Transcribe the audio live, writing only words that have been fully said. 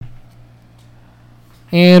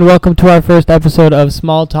And welcome to our first episode of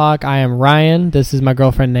Small Talk. I am Ryan. This is my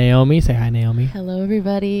girlfriend Naomi. Say hi, Naomi. Hello,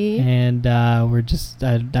 everybody. And we're just,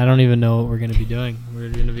 I don't even know what we're going to be doing. We're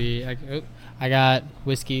going to be, I got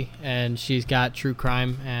whiskey, and she's got true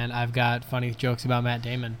crime, and I've got funny jokes about Matt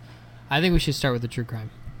Damon. I think we should start with the true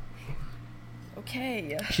crime.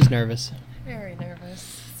 Okay. She's nervous. Very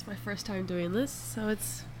nervous. It's my first time doing this, so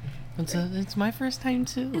it's my first time,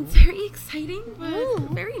 too. it's very exciting, but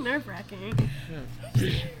very nerve-wracking.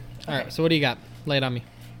 All right, so what do you got? Lay it on me.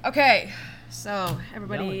 Okay, so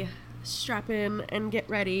everybody Yelling. strap in and get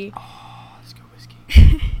ready, Oh, let's go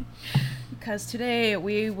whiskey. because today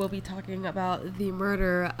we will be talking about the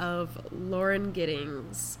murder of Lauren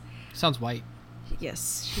Giddings. Sounds white.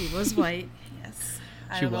 Yes, she was white. Yes.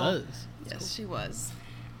 I She don't know. was. Yes, she was.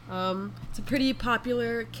 It's a pretty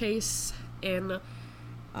popular case in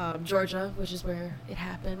Georgia, which is where it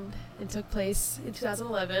happened and took place in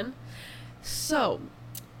 2011. So,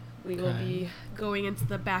 we will be going into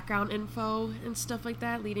the background info and stuff like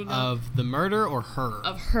that, leading up Of the murder or her?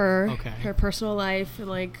 of her, Okay. her personal life, and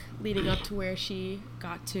like leading up to where she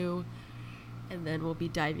got to, and then we'll be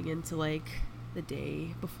diving into like the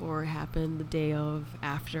day before it happened, the day of,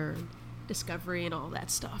 after, discovery, and all that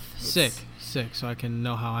stuff. Sick, so I can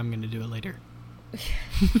know how I'm going to do it later.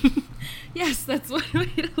 Yes, that's one way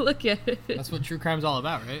to look at it. That's what true crime's all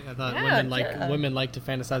about, right? I thought Yeah, women like to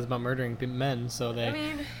fantasize about murdering men, so I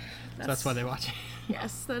mean, that's why they watch it.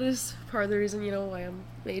 Yes, that is part of the reason, why I'm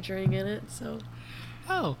majoring in it. So,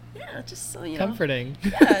 Oh, yeah, just so you know. comforting.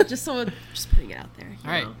 Yeah, just putting it out there.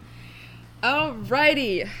 All right.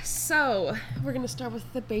 Alrighty, so we're gonna start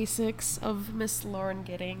with the basics of Miss Lauren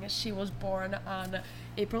Giddings. She was born on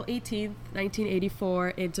April 18th, 1984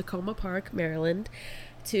 in Tacoma Park, Maryland,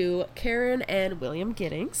 to Karen and William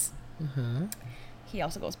Giddings. Uh-huh. He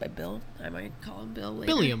also goes by Bill. I might call him Bill later.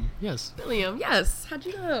 Billiam, yes. William, yes. How'd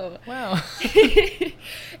you know? Wow.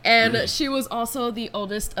 And she was also the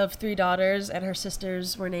oldest of 3 daughters, and her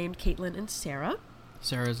sisters were named Caitlin and Sarah.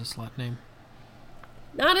 Sarah's a slut name.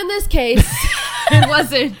 Not in this case. It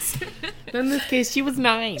wasn't. In this case, she was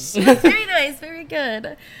nice. Very nice, very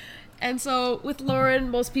good. And so with Lauren,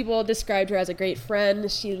 most people described her as a great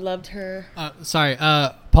friend. She loved her. Sorry,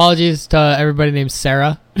 apologies to everybody named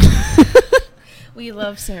Sarah. We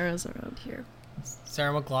love Sarahs around here.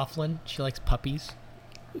 Sarah McLaughlin, she likes puppies.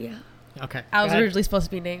 Yeah. Okay. I was go ahead. originally supposed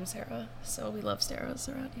to be named Sarah, so we love Sarahs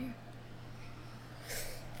around here.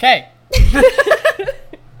 Okay.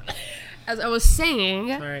 As I was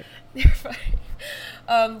saying, All right. you're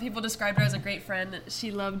fine. People described her as a great friend.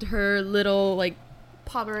 She loved her little,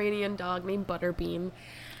 Pomeranian dog named Butterbean.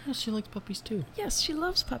 Oh, she likes puppies too. Yes, she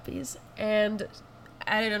loves puppies. And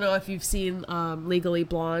I don't know if you've seen Legally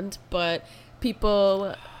Blonde, but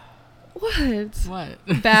people... What?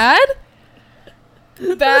 What? Bad?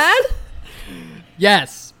 Bad?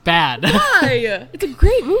 Yes, bad. Why? It's a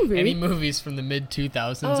great movie. Any movies from the mid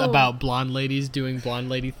 2000s Oh. about blonde ladies doing blonde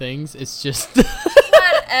lady things, it's just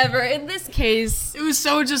Whatever. In this case... it was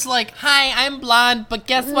so just like, hi, I'm blonde, but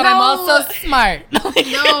guess what? I'm No. also smart.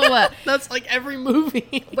 No. That's like every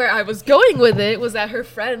movie. Where I was going with it was that her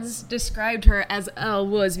friends described her as Elle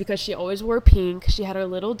Woods because she always wore pink. She had her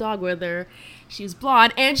little dog with her. She was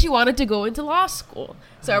blonde, and she wanted to go into law school.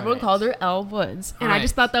 So everyone Alright. called her Elle Woods. And I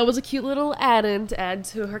just Alright. thought that was a cute little add-in to add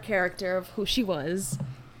to her character of who she was.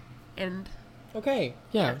 And Okay.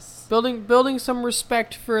 Yeah. Yes. Building some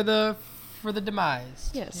respect for the demise.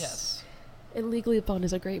 Yes. Yes. Legally Blonde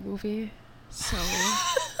is a great movie. So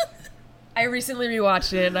I recently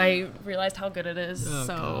rewatched it, and I realized how good it is. Oh,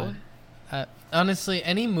 so God. Honestly,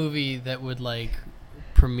 any movie that would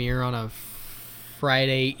premiere on a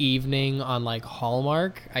Friday evening on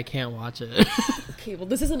Hallmark, I can't watch it. okay, well,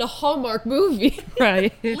 this isn't a Hallmark movie,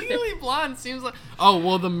 right? Legally Blonde seems like... Oh,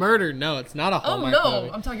 well, the murder. No, it's not a Oh Hallmark no,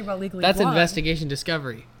 movie. I'm talking about Legally That's Blonde. Investigation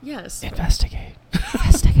Discovery. Yes. Investigate.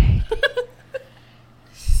 Investigate.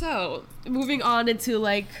 So, moving on into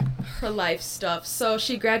her life stuff. So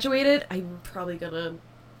she graduated. I'm probably gonna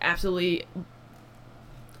absolutely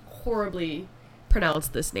horribly pronounce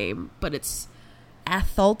this name, but it's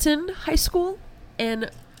Atholton High School in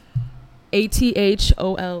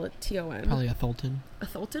Atholton. Probably a Thulton.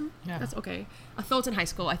 Atholton? Yeah. That's okay. Atholton High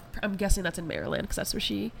School. I'm guessing that's in Maryland because that's where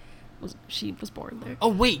she was born there. Oh,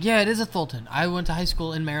 wait. Yeah, it is a Thulton. I went to high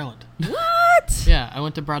school in Maryland. What? Yeah, I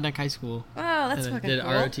went to Broadneck High School. Wow, that's and I fucking did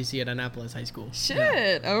cool. ROTC at Annapolis High School. Shit.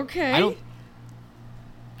 Yeah. Okay. I don't...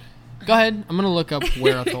 Go ahead. I'm going to look up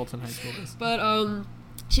where a Thulton High School is. But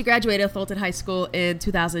she graduated Fulton High School in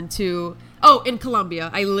 2002. Oh, in Columbia.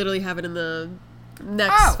 I literally have it in the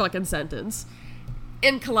next fucking sentence.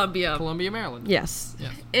 in Columbia. Columbia, Maryland. Yes.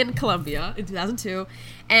 Yes. In Columbia in 2002.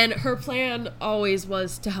 And her plan always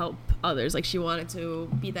was to help others. Like, she wanted to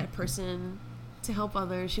be that person to help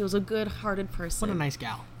others. She was a good-hearted person. What a nice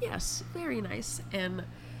gal. Yes, very nice. And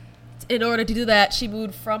in order to do that, she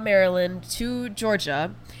moved from Maryland to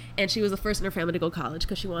Georgia. And she was the first in her family to go to college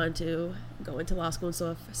because she wanted to go into law school and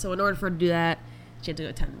stuff. So in order for her to do that, she had to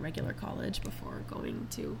attend regular college before going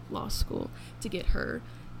to law school to get her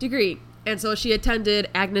degree. And so she attended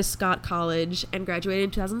Agnes Scott College and graduated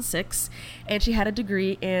in 2006. And she had a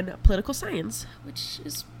degree in political science, which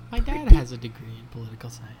is... My dad has a degree in political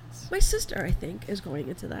science. My sister, I think, is going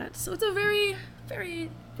into that. So it's a very,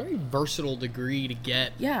 very... Very versatile degree to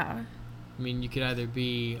get. Yeah. I mean, you could either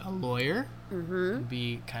be a lawyer, Mm-hmm.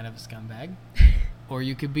 be kind of a scumbag, or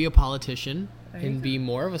you could be a politician There you and go. be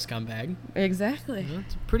more of a scumbag. Exactly. You know,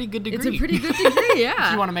 it's a pretty good degree. It's a pretty good degree, yeah.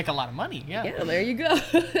 If you want to make a lot of money, yeah. Yeah, there you go.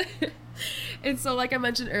 And so, like I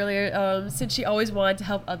mentioned earlier, since she always wanted to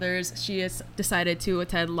help others, she has decided to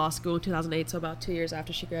attend law school in 2008. So about 2 years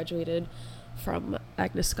after she graduated from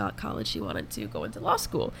Agnes Scott College, she wanted to go into law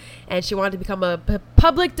school. And she wanted to become a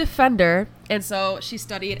public defender. And so she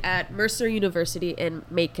studied at Mercer University in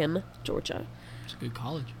Macon, Georgia. It's a good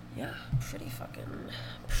college. Yeah, pretty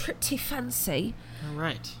fancy. All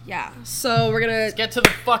right. Yeah, so we're gonna... Let's get to the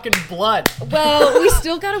fucking blood. Well, we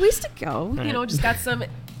still got a ways to go. Right. You know, just got some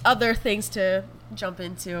other things to jump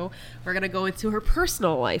into. We're going to go into her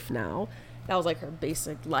personal life now. That was like her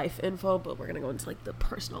basic life info, but we're going to go into like the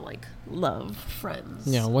personal, like love, friends.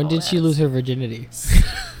 Yeah, when all did she that. lose her virginity?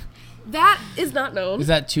 That is not known. Is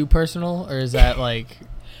that too personal, or is that like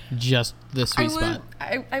just the I sweet spot?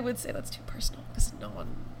 I would say that's too personal because no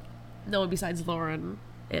one besides Lauren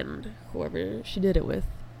and whoever she did it with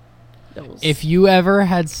knows. If you ever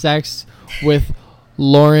had sex with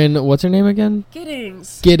Lauren, what's her name again?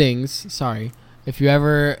 Giddings. Sorry. If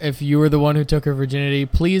you were the one who took her virginity,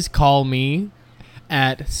 please call me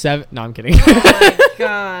at 7. No, I'm kidding. Oh my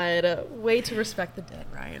god. Way to respect the dead,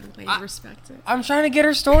 Ryan. Way to respect it. I'm trying to get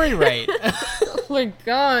her story right. Oh my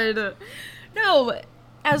god. No,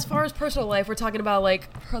 as far as personal life, we're talking about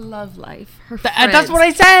like her love life, her friends. That's what I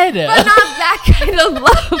said. But not that kind of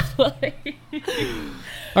love life.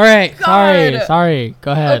 All right. God. Sorry.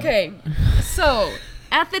 Go ahead. Okay. So,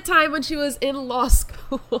 at the time when she was in law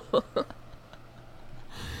school.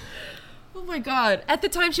 Oh my god. At the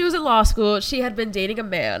time she was in law school, she had been dating a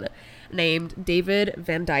man named David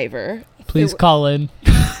Van Diver. Please call in.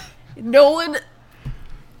 No one...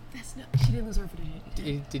 She didn't lose her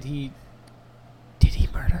virginity. Did he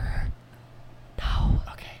murder her? No.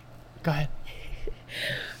 Okay. Go ahead.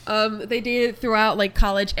 They dated throughout like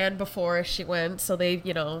college and before she went, so they,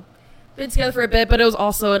 been together for a bit, but it was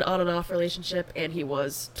also an on and off relationship, and he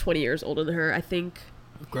was 20 years older than her, I think.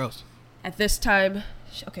 Gross. At this time,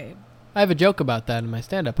 okay. I have a joke about that in my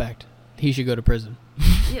stand-up act. He should go to prison.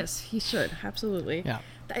 Yes, he should, absolutely. Yeah.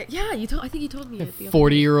 I think you told me it the other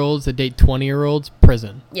 40-year-olds that date 20-year-olds,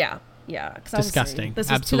 prison. Yeah. Disgusting. This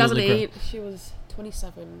was Absolutely 2008. She was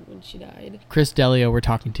 27 when she died. Chris D'Elia, we're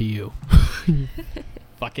talking to you.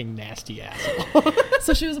 Fucking nasty asshole.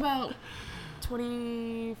 So she was about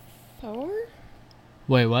 24?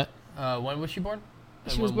 Wait, what? When was she born?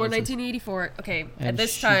 She was born 1984. Okay, And at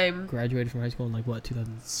this she time... graduated from high school in like what,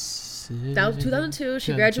 2006? That was 2002.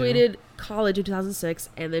 She graduated college in 2006,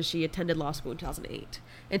 and then she attended law school in 2008.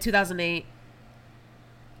 In 2008,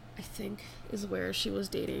 I think, is where she was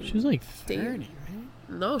dating. She was like 30, right?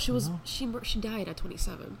 No, she was. No. She died at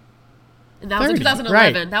 27, and that was in 30, 2011.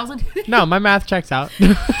 right. That was in. No, my math checks out.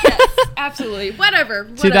 Yes, absolutely. Whatever.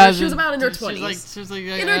 She was about in her 20s. She was like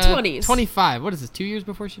In her 20s. 25. What is this? 2 years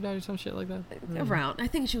before she died or some shit like that? Around. I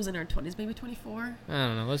think she was in her 20s, maybe 24. I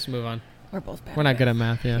don't know. Let's move on. We're both bad. We're not good at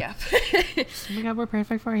math. Yeah. Yeah. Oh my god, we're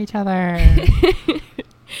perfect for each other.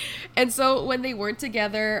 And so when they weren't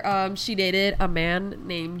together, she dated a man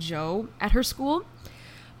named Joe at her school.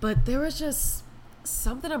 But there was just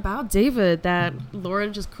something about David that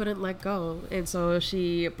Lauren just couldn't let go. And so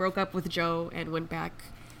she broke up with Joe and went back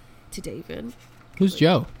to David. Who's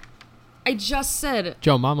Joe? I just said...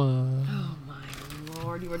 Joe Mama. Oh my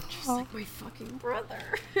lord, you are just like my fucking brother.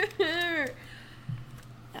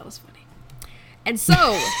 That was funny. And so...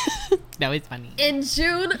 That was funny. In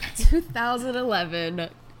June 2011,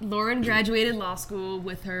 Lauren graduated law school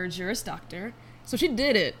with her Juris Doctor. So she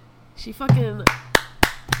did it. She fucking...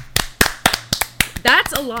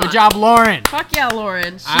 That's a lot. Good job, Lauren. Fuck yeah,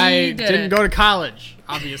 Lauren. She I did didn't it. go to college,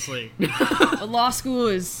 obviously. Law school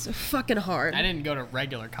is fucking hard. I didn't go to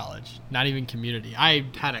regular college, not even community. I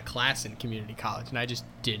had a class in community college, and I just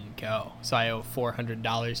didn't go. So I owe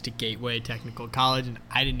 $400 to Gateway Technical College, and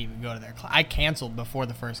I didn't even go to their class. I canceled before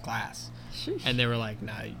the first class. Sheesh. And they were like,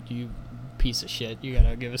 nah, you piece of shit. You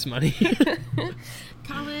gotta give us money.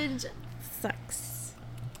 College sucks.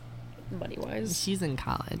 Money-wise. She's in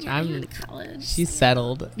college. Yeah, you're in college. She's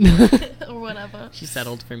settled. or whatever. She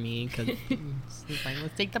settled for me because like,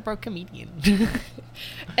 let's take the pro comedian.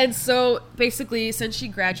 And so basically, since she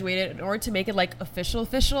graduated, in order to make it like official,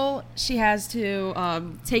 she has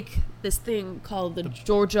to take this thing called the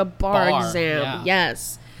Georgia bar exam. Yeah.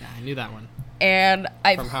 Yes. Yeah, I knew that one. And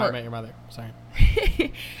I've From How I Met Your Mother. Sorry.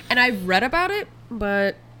 and I've read about it,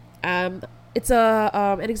 but it's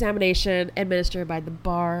an examination administered by the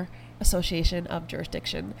Bar Association of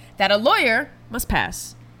Jurisdiction that a lawyer must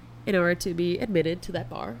pass in order to be admitted to that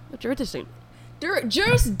bar of jurisdiction.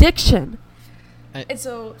 Jurisdiction. And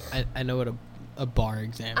so I know what a bar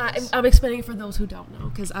exam is. I'm explaining for those who don't know,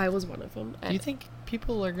 because I was one of them. Do you think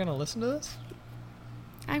people are gonna listen to this?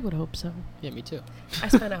 I would hope so. Yeah, me too. I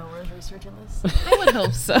spent hours researching this. I would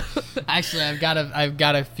hope so. Actually, I've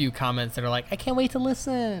got a few comments that are like, I can't wait to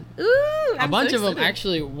listen. Ooh, A bunch of them,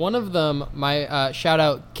 actually. One of them, my shout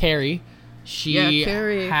out Carrie.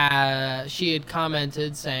 Carrie. She had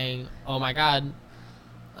commented saying, "Oh my God,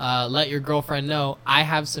 let your girlfriend know I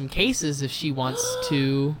have some cases if she wants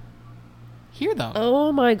to hear them."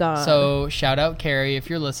 Oh my God. So shout out Carrie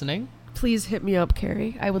if you're listening. Please hit me up,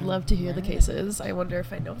 Carrie. I would love to hear the cases. I wonder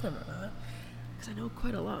if I know them or not. Because I know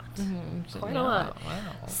quite a lot. Quite a lot.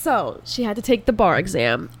 Wow. So, she had to take the bar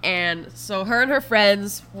exam. And so her and her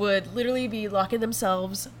friends would literally be locking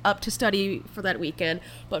themselves up to study for that weekend.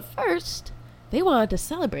 But first, they wanted to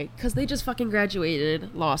celebrate because they just fucking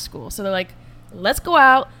graduated law school. So they're like, let's go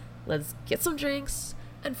out, let's get some drinks,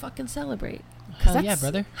 and fucking celebrate. Hell yeah,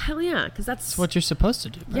 brother. Hell yeah, because that's what you're supposed to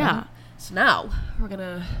do, brother. Yeah. So now, we're going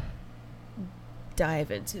to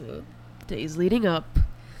dive into days leading up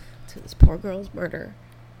to this poor girl's murder.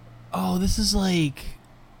 Oh, this is like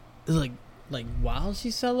while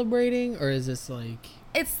she's celebrating, or is this like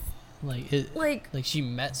It's like she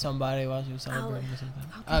met somebody while she was celebrating or something?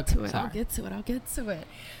 I'll get to it.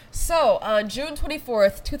 So on June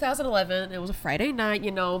 24th, 2011, it was a Friday night.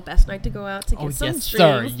 You know, best night to go out to get some yes,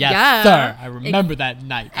 drinks. sir. Yes, sir. I remember that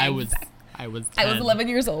night. I was 10. 11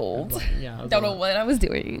 years old. Yeah. Don't know what I was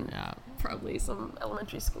doing. Yeah. Probably some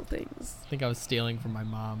elementary school things. I think I was stealing from my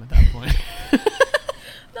mom at that point.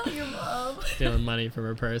 Not your mom. Stealing money from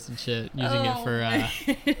her purse and shit, using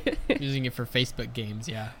it for Facebook games.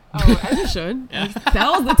 Yeah. Oh, as you should. Yeah.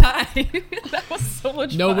 That was the time. That was so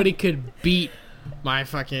much Nobody fun. could beat my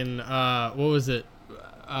fucking what was it?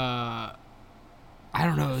 I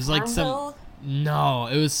don't know. It was like Farmville?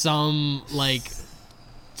 it was some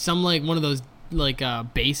one of those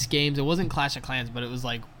base games. It wasn't Clash of Clans, but it was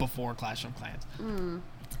like before Clash of Clans.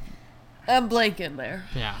 I'm blanking there.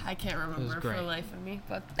 Yeah. I can't remember for great. the life of me.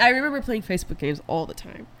 But I remember playing Facebook games all the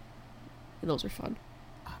time. And those were fun.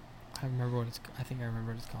 I remember what it's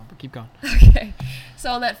called, but keep going. Okay.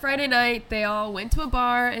 So on that Friday night, they all went to a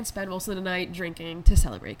bar and spent most of the night drinking to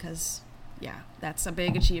celebrate. Because, yeah, that's a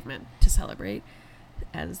big achievement to celebrate.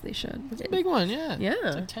 As they should. It's a big one, yeah. Yeah.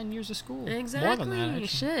 It's like 10 years of school. Exactly. More than that, actually.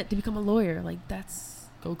 Shit. To become a lawyer. Like, that's...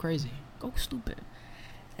 Go crazy. Go stupid.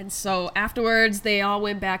 And so afterwards, they all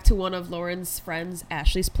went back to one of Lauren's friends,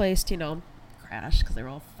 Ashley's place, to, crash. Because they were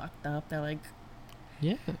all fucked up. They're like...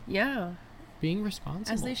 Yeah. Yeah. Being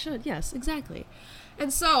responsible. As they should. Yes, exactly.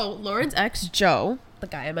 And so Lauren's ex, Joe, the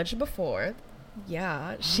guy I mentioned before...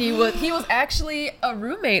 Yeah. He was actually a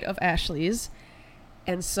roommate of Ashley's.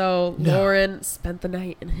 And so Lauren spent the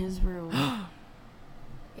night in his room.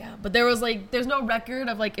 Yeah, but there's no record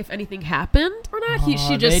of if anything happened or not.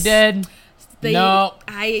 She just they did. No.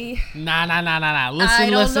 Nah.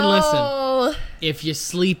 Listen. If you're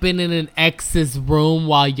sleeping in an ex's room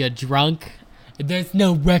while you're drunk, there's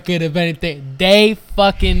no record of anything. They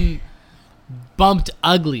fucking bumped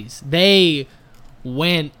uglies. They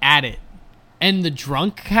went at it. And the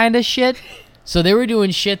drunk kind of shit. So they were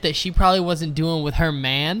doing shit that she probably wasn't doing with her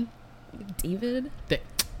man. David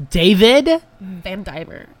Van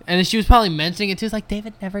Diver. And then she was probably mentioning it too. It's like,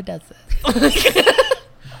 David never does this.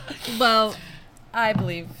 Well, I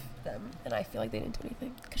believe them. And I feel like they didn't do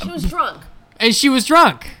anything. Because she was drunk. And she was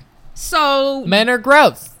drunk. So... Men are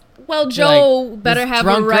gross. Well, Joe better have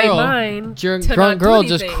a right mind. Drunk girl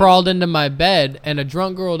just crawled into my bed. And a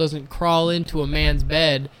drunk girl doesn't crawl into a man's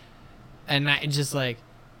bed. And I just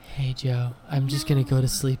Hey Joe, I'm just gonna go to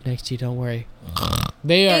sleep next to you. Don't worry.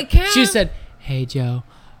 They are. It can- She said, "Hey Joe,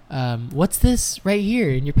 what's this right here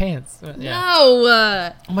in your pants?" Yeah.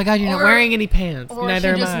 No. Oh my God, you're not Or- wearing any pants. Or Neither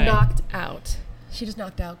she am just I. knocked out. She just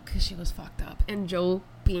knocked out because she was fucked up. And Joe,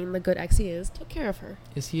 being the good ex he is, took care of her.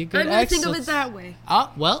 Is he a good I'm gonna ex? think of it Let's- that way.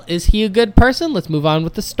 Oh, well, is he a good person? Let's move on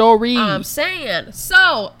with the story. I'm saying.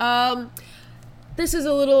 So, this is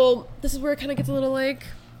where it kind of gets a little, like,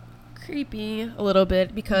 creepy a little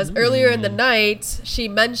bit. Because earlier in the night, she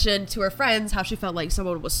mentioned to her friends how she felt like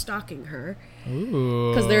someone was stalking her.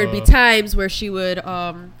 Ooh. Because there would be times where she would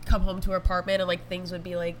come home to her apartment and, like, things would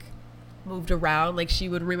be, like, moved around. Like, she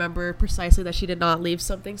would remember precisely that she did not leave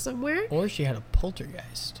something somewhere. Or she had a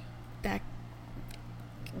poltergeist. That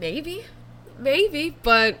maybe,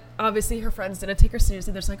 but obviously her friends didn't take her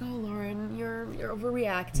seriously. They're just like, "Oh, Lauren, you're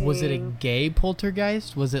overreacting." Was it a gay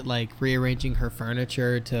poltergeist? Was it like rearranging her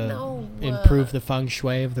furniture to No. improve the feng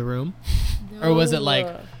shui of the room? Or was it like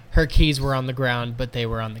her keys were on the ground, but they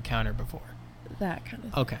were on the counter before? that kind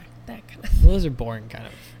of Okay. that kind of Those are boring, kind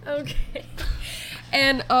of. okay?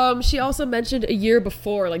 And she also mentioned a year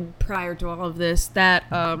before, like prior to all of this, that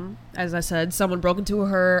as I said, someone broke into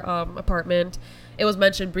her apartment. It was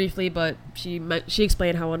mentioned briefly, but she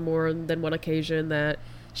explained how on more than one occasion that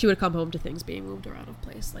she would come home to things being moved around of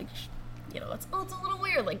place. Like, it's a little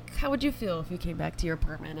weird. Like, how would you feel if you came back to your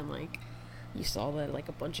apartment and like you saw that like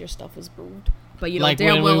a bunch of your stuff was moved? But Like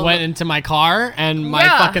when we went into my car and my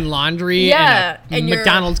Yeah. fucking laundry Yeah, and and your-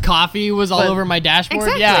 McDonald's coffee was all But- over my dashboard.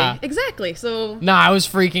 exactly, Yeah. exactly. So No, I was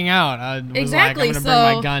freaking out. I was Exactly, like, I'm going to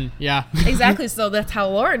bring so- my gun. Yeah. exactly. So that's how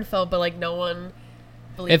Lauren felt, but like no one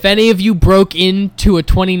believed. If any of you broke into a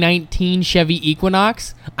 2019 Chevy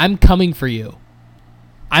Equinox, I'm coming for you.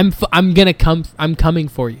 I'm coming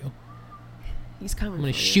for you. He's coming. I'm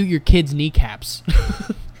going to for you. shoot your kids' kneecaps.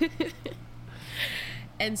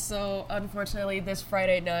 And so, unfortunately, this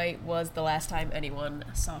Friday night was the last time anyone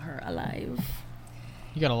saw her alive.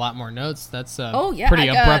 You got a lot more notes. That's I pretty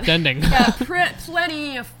got- abrupt ending. Yeah,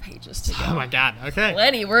 plenty of pages to go. Oh my God. Okay.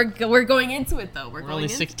 Plenty. We're going into it though. We're going only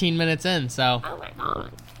into 16 minutes in, so Oh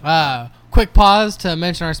my god. quick pause to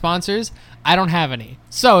mention our sponsors. I don't have any.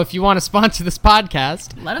 So if you want to sponsor this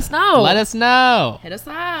podcast, Let us know. let us know. Hit us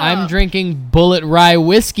up. I'm drinking Bullet Rye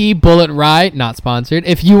whiskey. Bullet Rye, not sponsored.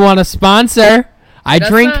 If you want to sponsor, I Hit us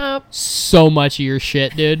drink up. so much of your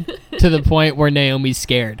shit, dude, to the point where Naomi's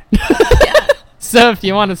scared. So if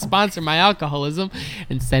you want to sponsor my alcoholism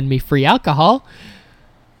and send me free alcohol,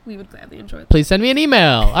 We would gladly enjoy that. please send me an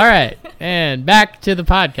email. All right. And back to the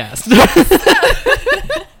podcast.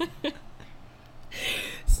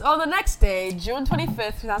 So on the next day, June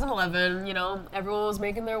 25th, 2011, everyone was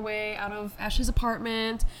making their way out of Ashley's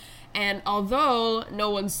apartment. And although no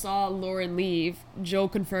one saw Lauren leave, Joe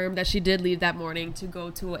confirmed that she did leave that morning to go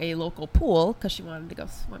to a local pool because she wanted to go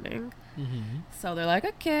swimming. So they're like,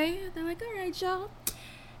 okay. They're like, all right, Joe.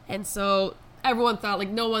 And so everyone thought, like,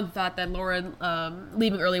 no one thought that Lauren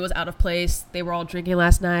leaving early was out of place. They were all drinking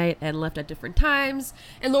last night and left at different times.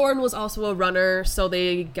 And Lauren was also a runner, so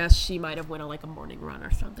they guess she might have went on, like, a morning run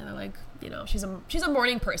or something. They're like, she's a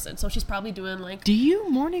morning person, so she's probably doing, like... Do you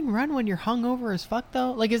morning run when you're hungover as fuck,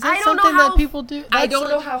 though? Like, is that I don't know something how- that people do? I That's don't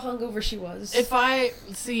know like- how hungover she was. If I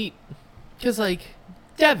see, because like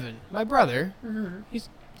Devin, my brother, he's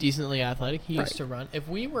decently athletic. He used Right. to run. If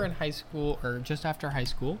we were in high school or just after high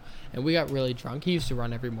school and we got really drunk, he used to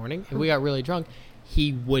run every morning. If we got really drunk,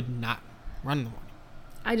 he would not run in the morning.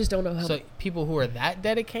 I just don't know how... So people who are that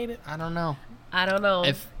dedicated, I don't know. I don't know.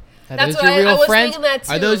 If are That's those what your I real was friends? thinking that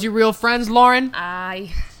Are too. those your real friends, Lauren? I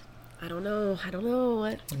don't know.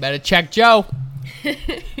 You better check Joe.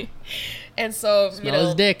 And so, Smell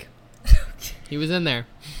his dick. He was in there.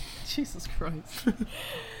 Jesus Christ.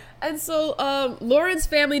 And so, Lauren's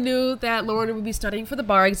family knew that Lauren would be studying for the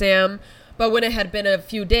bar exam, but when it had been a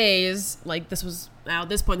few days, like this was, now at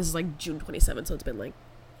this point, this is like June 27th, so it's been like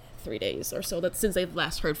 3 days or so since they've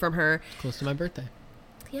last heard from her. Close to my birthday.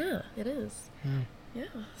 Yeah, it is. Hmm. Yeah,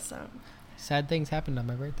 so, Sad things happened on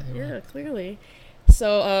my birthday. yeah, clearly.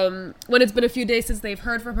 So, when it's been a few days since they've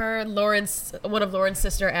heard from her, one of Lauren's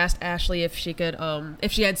sister asked Ashley if she could,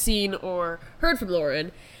 if she had seen or heard from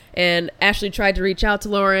Lauren. And Ashley tried to reach out to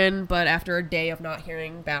Lauren, but after a day of not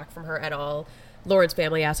hearing back from her at all, Lauren's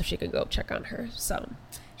family asked if she could go check on her. So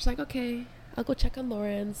she's like, okay, I'll go check on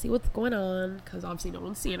Lauren, see what's going on, because obviously no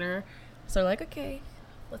one's seen her. So they're like, okay,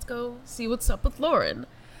 let's go see what's up with Lauren.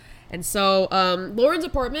 And so Lauren's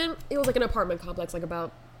apartment, it was like an apartment complex, like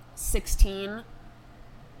about 16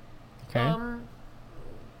 Okay.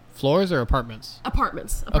 Floors or apartments?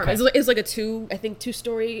 apartments. Okay. It's like a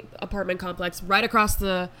two-story apartment complex right across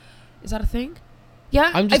the... Is that a thing? Yeah,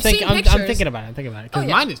 I'm just I've thinking. seen I'm pictures. thinking about it. I'm thinking about it because Oh,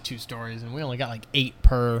 yeah. mine is 2 stories, and we only got like 8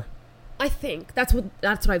 per. I think that's what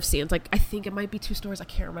I've seen. It's like I think it might be 2 stores. I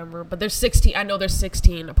can't remember, but there's 16. I know there's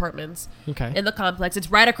 16 apartments Okay. in the complex. It's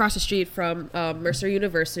right across the street from Mercer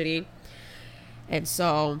University, and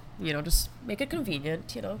so just make it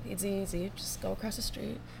convenient. It's easy. Just go across the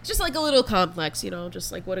street. It's just like a little complex.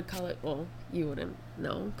 Just like what a college. Well, you wouldn't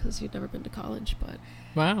know because you've never been to college, but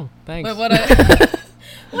Wow. Thanks. but what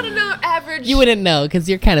an average. You wouldn't know because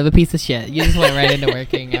you're kind of a piece of shit. You just went right into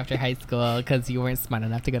working after high school because you weren't smart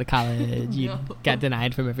enough to go to college. You No. got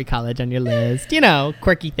denied from every college on your list.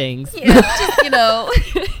 Quirky things. Yeah, just.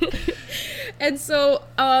 And so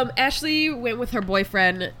Ashley went with her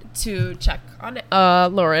boyfriend to check on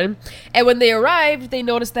Lauren. And when they arrived, they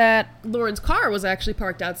noticed that Lauren's car was actually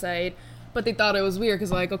parked outside. But they thought it was weird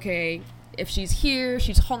because, like, okay, if she's here,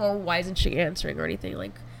 she's home, why isn't she answering or anything?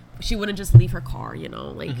 Like, she wouldn't just leave her car,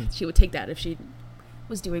 Like, she would take that if she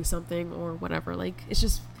was doing something or whatever. Like, it's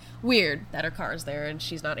just weird that her car is there and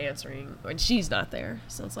she's not answering and she's not there.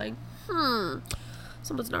 So it's like,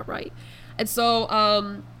 something's not right. And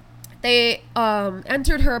so, they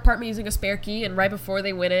entered her apartment using a spare key, and right before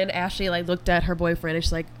they went in, Ashley looked at her boyfriend and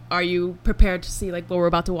she's like, "Are you prepared to see what we're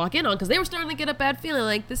about to walk in on?" Because they were starting to get a bad feeling,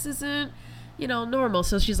 like this isn't normal.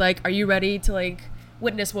 So she's like, "Are you ready to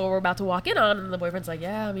witness what we're about to walk in on?" And the boyfriend's like,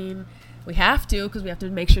 "Yeah, I mean, we have to because we have to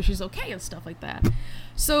make sure she's okay and stuff like that."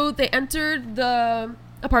 So they entered the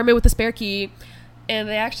apartment with the spare key, and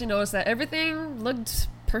they actually noticed that everything looked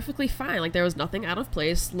perfectly fine. Like, there was nothing out of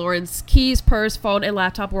place. Lauren's keys, purse, phone, and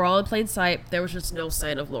laptop were all in plain sight. There was just no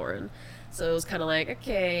sign of Lauren. So it was kind of like,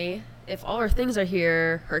 okay, if all her things are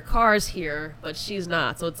here, her car's here, but she's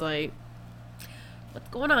not. So it's like, what's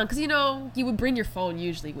going on? Because, you would bring your phone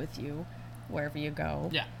usually with you wherever you go.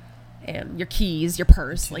 Yeah. And your keys, your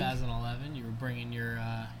purse. 2011, you were bringing your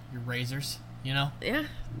razors, Yeah.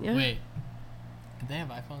 Wait. Did they have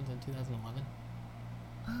iPhones in 2011?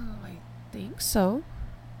 Oh, I think so.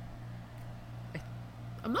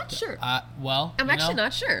 I'm not sure. Well, I'm actually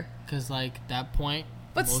not sure. Because, that point,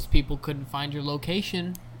 But most people couldn't find your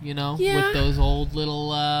location, Yeah. with those old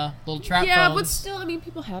little trap Yeah, phones. but still, I mean,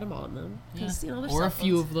 people had them on them. Yeah. 'Cause, their Or cell a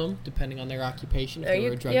few phones. of them, depending on their occupation, if There they you,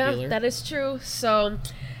 were a drug yeah, dealer. that is true. So,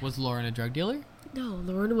 Was Lauren a drug dealer? no,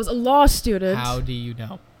 Lauren was a law student. How do you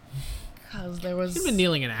know? Because there was... She's been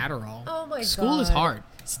dealing in Adderall. Oh, my God. School is hard.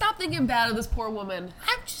 Stop thinking bad of this poor woman.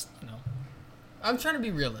 I'm just, I'm trying to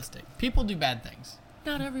be realistic. People do bad things.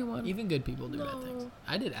 Not everyone. Even good people do bad No. things.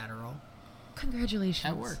 I did Adderall. Congratulations.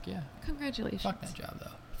 At work, yeah. Congratulations. Fuck that job,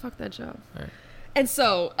 though. Fuck that job. All right. And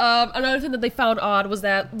so, another thing that they found odd was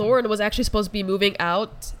that Lauren was actually supposed to be moving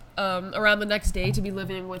out around the next day to be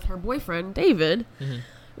living with her boyfriend, David. Mm-hmm.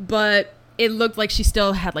 But it looked like she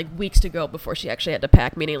still had weeks to go before she actually had to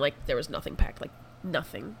pack, meaning there was nothing packed.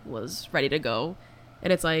 Nothing was ready to go.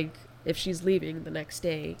 And it's like, if she's leaving the next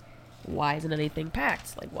day, why isn't anything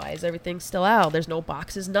packed? Why is everything still out? There's no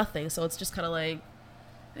boxes, nothing. So it's just kind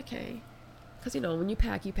of okay. Because, when you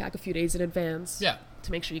pack a few days in advance. Yeah.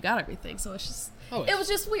 To make sure you got everything. So it's just... Oh, It was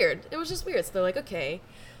just weird. So they're like, okay.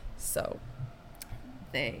 So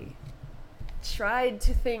they tried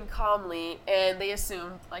to think calmly, and they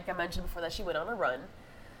assumed, like I mentioned before, that she went on a run.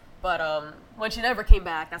 But when she never came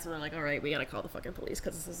back, that's when they're like, all right, we gotta call the fucking police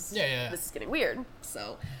because this is getting weird.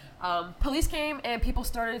 So police came, and people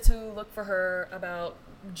started to look for her about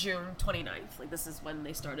June 29th. This is when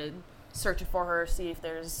they started searching for her, see if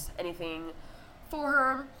there's anything for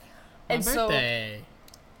her. My And birthday.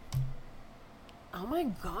 Oh my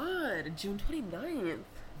god, June 29th.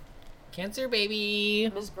 Cancer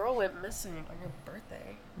baby. This girl went missing on your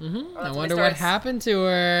birthday. Mm-hmm. Oh, I that's when wonder they what started- happened to Well,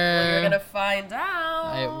 her. you're gonna find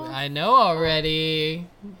out. I know already.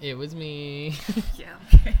 It was me. Yeah,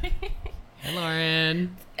 okay. Hi,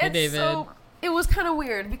 Lauren. Hey, And David. so, it was kind of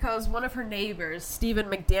weird because one of her neighbors, Stephen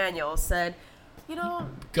McDaniel, said,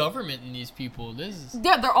 Government and these people. This is.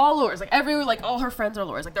 yeah, they're all lawyers. All her friends are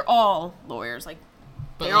lawyers. They're all lawyers.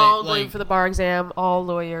 But They're all going for the bar exam, all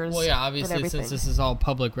lawyers. Well, yeah, and obviously, everything. since this is all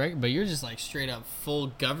public record, but you're just straight up full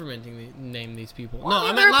government name these people. Well, No, I I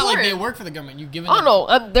mean, meant they're not they important. work for the government. You've given Oh them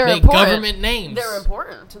no, they're big important. government names. They're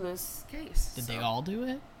important to this case. Did so. they all do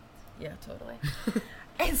it? Yeah, totally.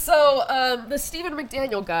 And so the Stephen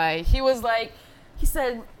McDaniel guy, he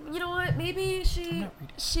said, you know what? Maybe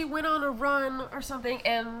she went on a run or something,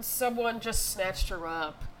 and someone just snatched her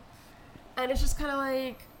up. And it's just kind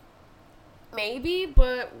of maybe,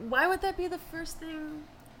 but why would that be the first thing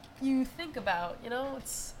you think about?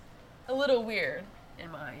 It's a little weird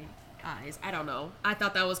in my eyes. I don't know. I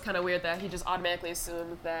thought that was kind of weird that he just automatically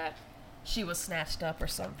assumed that she was snatched up or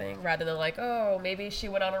something, rather than oh, maybe she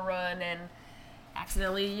went on a run and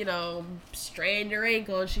accidentally, strained her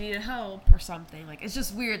ankle and she needed help or something. Like, it's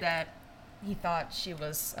just weird that he thought she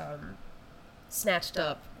was snatched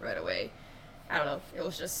up right away. I don't know. It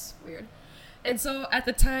was just weird. And so at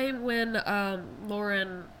the time when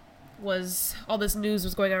Lauren all this news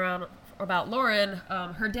was going around about Lauren,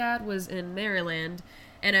 her dad was in Maryland,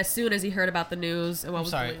 and as soon as he heard about the news and what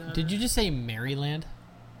was going on... Did you just say Maryland?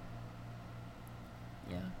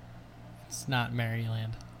 Yeah. It's not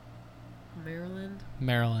Maryland.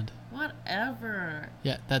 Maryland. Whatever.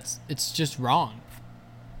 Yeah, it's just wrong.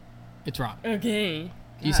 It's wrong. Okay.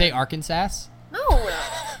 Do you say Arkansas? No.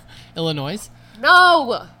 Illinois?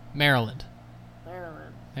 No. Maryland.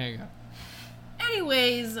 Maryland. There you go.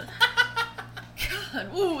 Anyways.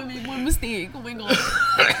 God. Ooh, I made one mistake. Oh my god.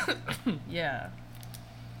 Yeah.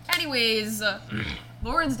 Anyways,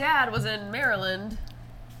 Lauren's dad was in Maryland,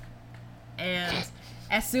 and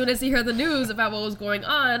as soon as he heard the news about what was going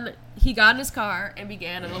on, he got in his car and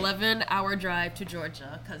began an 11-hour drive to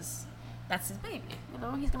Georgia, because that's his baby.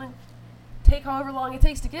 He's going to take however long it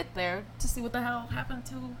takes to get there to see what the hell happened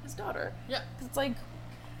to his daughter. Yeah. 'Cause it's like,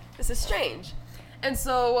 this is strange. And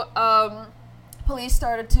so, police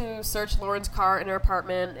started to search Lauren's car in her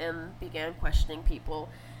apartment and began questioning people.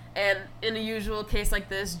 And in a usual case like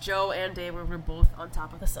this, Joe and David were both on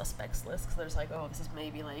top of the suspects list, because there's like, oh, this is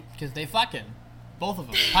maybe like... Because they fucking, both of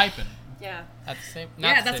them, piping. Yeah. At the same...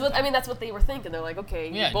 That's what they were thinking. They're like, okay,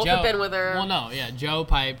 you both have been with her. Well, no, yeah, Joe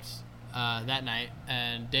piped that night,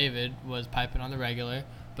 and David was piping on the regular,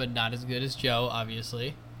 but not as good as Joe,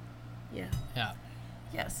 obviously. Yeah. Yeah.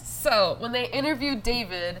 Yes. So, when they interviewed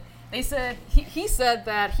David, they said, he said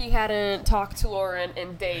that he hadn't talked to Lauren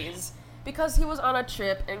in days, because he was on a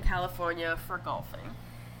trip in California for golfing.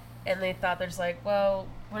 And they thought, there's like, well,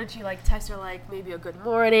 why didn't you, like, text her, like, maybe a good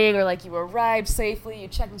morning, or, like, you arrived safely, you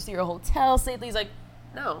checked into your hotel safely? He's like,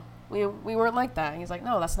 no, we weren't like that. He's like,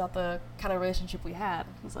 no, that's not the kind of relationship we had.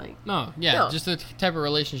 He's like... No, just the type of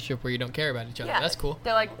relationship where you don't care about each other. Yeah, that's cool.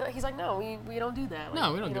 They're like, he's like, no, we don't do that. Like,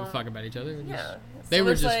 no, we don't give a fuck about each other. Yeah. They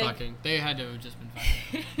were just like, fucking. They had to have just been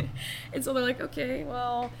fucking. And so they're like, okay,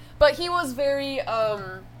 well... But he was very,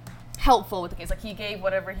 helpful with the case. Like, he gave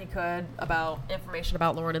whatever he could about information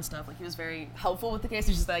about Lauren and stuff. Like, he was very helpful with the case.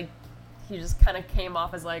 He's just like, he just kind of came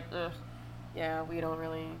off as like, ugh, yeah, we don't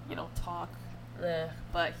really, talk.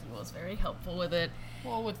 But he was very helpful with it.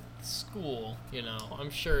 Well, with school, I'm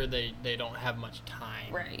sure they don't have much time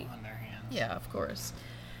on their hands. Yeah, of course.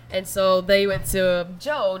 And so they went to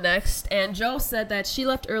Joe next, and Joe said that she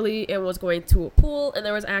left early and was going to a pool, and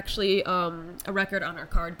there was actually a record on her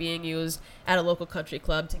card being used at a local country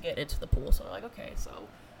club to get into the pool. So they're like, okay, so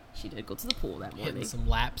she did go to the pool that morning. Hitting some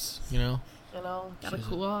laps, gotta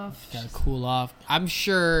cool off. Gotta cool off. I'm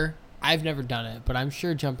sure, I've never done it, but I'm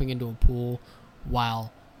sure jumping into a pool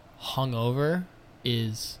while hungover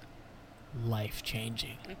is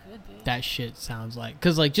life-changing. It could be. That shit sounds like...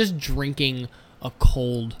 Because, like, just drinking a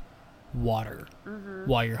cold water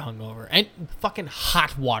while you're hungover, and fucking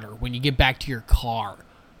hot water when you get back to your car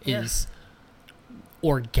is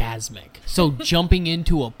orgasmic. So jumping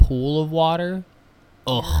into a pool of water,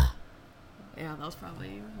 ugh. Yeah, that was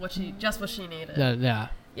probably what she needed.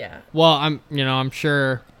 Yeah. Well, I'm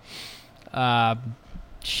sure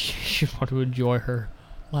she wanted to enjoy her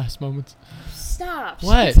last moments. Stop.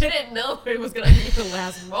 What? She didn't know it was gonna be the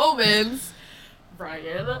last moments,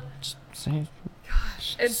 Brian.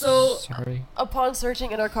 Gosh. And so, upon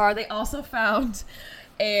searching in her car, they also found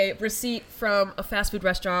a receipt from a fast food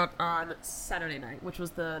restaurant on Saturday night, which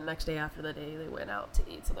was the next day after the day they went out to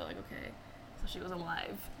eat. So they're like, okay. So she was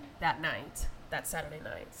alive that night, that Saturday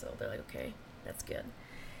night. So they're like, okay, that's good.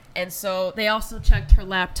 And so they also checked her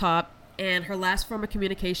laptop, and her last form of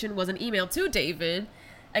communication was an email to David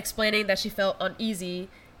explaining that she felt uneasy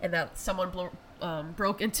and that someone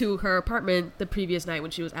broke into her apartment the previous night when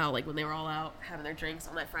she was out, like when they were all out having their drinks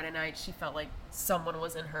on that Friday night. She felt like someone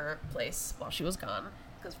was in her place while she was gone,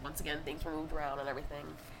 because once again things were moved around and everything.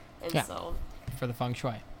 And so for the feng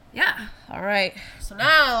shui. Yeah. All right. So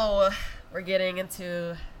now we're getting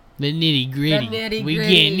into the nitty gritty. We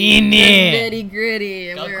getting in there. The nitty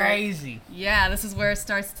gritty. Go crazy. Yeah, this is where it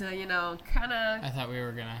starts to, kind of... I thought we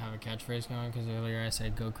were going to have a catchphrase going, because earlier I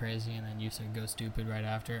said go crazy, and then you said go stupid right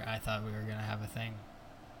after. I thought we were going to have a thing.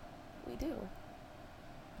 We do.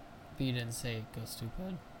 But you didn't say go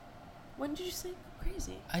stupid. When did you say go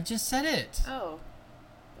crazy? I just said it. Oh.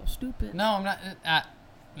 Go stupid. No, I'm not...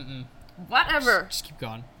 Whatever. Just keep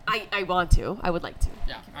going. I want to. I would like to.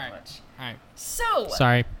 Yeah, all right. So...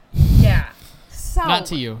 Sorry. Yeah. So... Not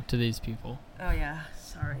to you, to these people. Oh, yeah.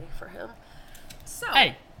 Sorry for him. So...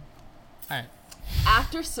 Hey! Alright.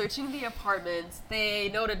 after searching the apartment, they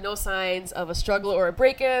noted no signs of a struggle or a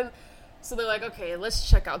break-in. So they're like, okay, let's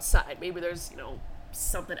check outside. Maybe there's,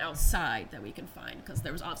 something outside that we can find, because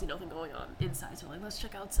there was obviously nothing going on inside. So like, let's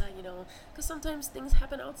check outside, because sometimes things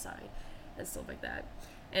happen outside and stuff like that.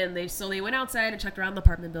 And they went outside and checked around the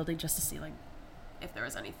apartment building just to see like if there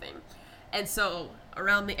was anything. And so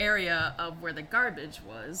around the area of where the garbage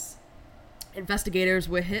was, investigators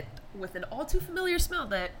were hit with an all too familiar smell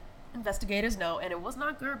that investigators know, and it was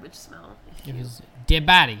not garbage smell. It was dead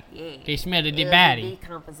body. Yeah. They smelled a dead body.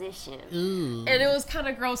 Decomposition. Ooh. And it was kind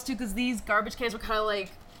of gross too, because these garbage cans were kind of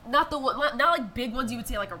like not like big ones you would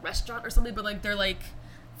see at like a restaurant or something, but like they're like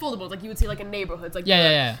foldable, like you would see like in neighborhoods, like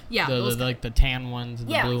yeah. The The tan ones and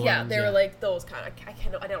the blue ones. Yeah, they were like those kind of.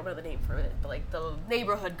 I don't know the name for it, but like the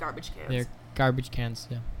neighborhood garbage cans. They're garbage cans.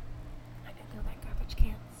 Yeah. I didn't know that garbage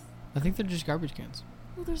cans. I think they're just garbage cans.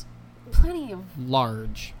 Well, there's plenty of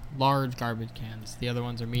Large garbage cans. The other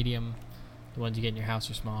ones are medium. The ones you get in your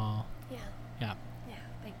house are small. Yeah. Yeah.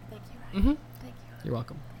 Thank you. Ryan. Mm-hmm. Thank you. You're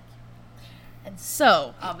welcome. And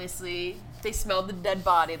so, obviously, they smelled the dead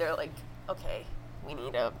body. They're like, okay, we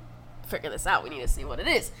need to figure this out. We need to see what it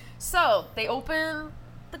is. So, they open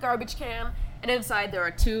the garbage can, and inside there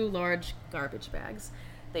are 2 large garbage bags.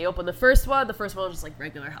 They open the first one. The first one was just like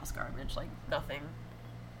regular house garbage, like nothing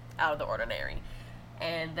out of the ordinary.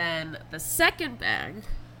 And then the second bag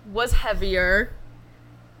was heavier,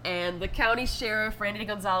 and the county sheriff, Randy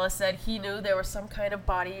Gonzalez, said he knew there were some kind of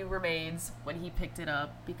body remains when he picked it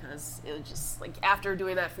up, because it was just, like, after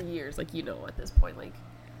doing that for years, like, at this point, like,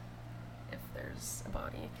 if there's a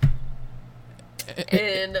body.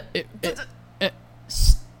 And...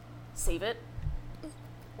 save it.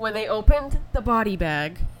 When they opened the body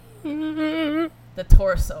bag, the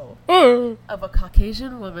torso of a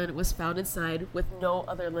Caucasian woman was found inside with no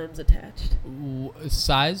other limbs attached.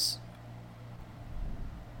 Size?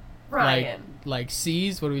 Ryan. Like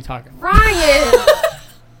C's? What are we talking? Ryan!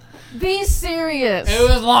 Be serious. It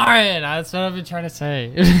was Lauren. That's what I've been trying to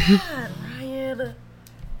say. God, Ryan.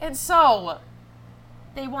 And so,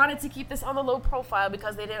 they wanted to keep this on the low profile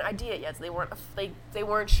because they didn't ID it yet. So they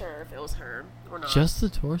weren't sure if it was her or not. Just the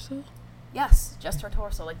torso? Yes, just her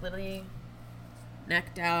torso. Like, literally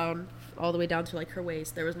neck down, all the way down to, like, her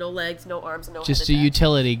waist. There was no legs, no arms, and no Just head a attached.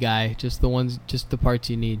 utility guy. Just the parts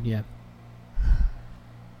you need, yeah.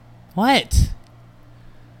 What?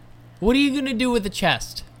 What are you going to do with the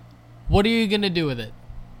chest? What are you going to do with it?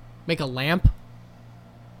 Make a lamp?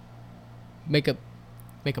 Make a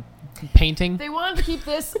painting? They wanted to keep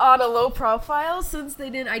this on a low profile since they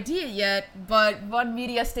didn't ID it yet, but one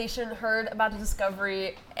media station heard about the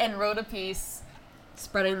discovery and wrote a piece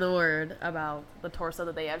spreading the word about the torso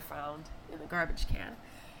that they had found in the garbage can.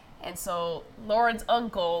 And so Lauren's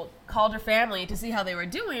uncle called her family to see how they were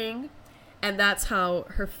doing, and that's how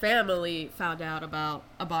her family found out about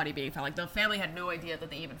a body being found. Like, the family had no idea that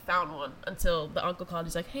they even found one until the uncle called.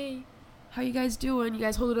 He's like, hey, how you guys doing? You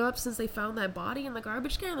guys holding up since they found that body in the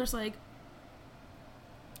garbage can? There's like...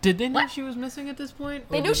 Did they know What? she was missing at this point?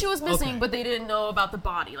 They Or knew did- she was missing, okay. but they didn't know about the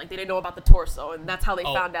body. Like, they didn't know about the torso, and that's how they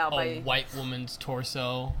found out a by... white woman's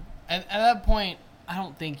torso. At that point, I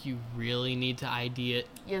don't think you really need to ID it.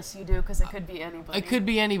 Yes, you do, because it could be anybody. It could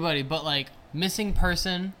be anybody, but like missing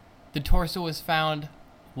person, the torso was found,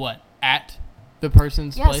 what, at the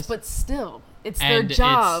person's Yes, place? but still, it's And their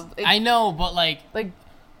job. I know, but like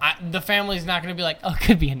the family's not gonna be like, oh, it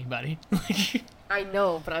could be anybody. I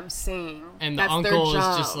know, but I'm saying And the that's uncle their is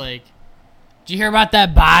job. just like, did you hear about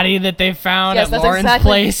that body that they found Yes, at that's Lauren's exactly,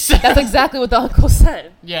 place? That's exactly what the uncle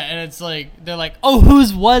said. Yeah, and it's like, they're like, oh,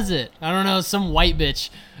 whose was it? I don't know, some white bitch.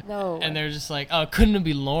 No. And they're just like, oh, couldn't it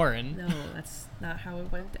be Lauren? No, that's not how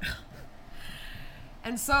it went down.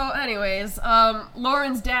 And so, anyways,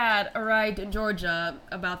 Lauren's dad arrived in Georgia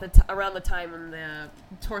about around the time when the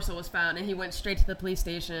torso was found, and he went straight to the police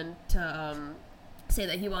station to say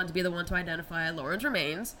that he wanted to be the one to identify Lauren's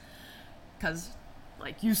remains, because,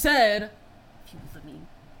 like you said, if you would let me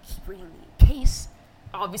keep reading the case,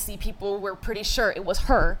 obviously people were pretty sure it was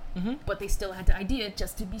her, but they still had to ID it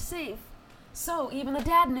just to be safe. So even the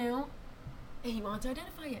dad knew, and he wanted to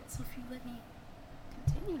identify it. So if you let me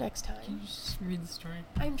continue next Can time. you just read the story?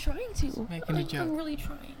 I'm trying to. making a joke. I'm really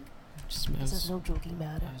trying. Just, I This was- is no joking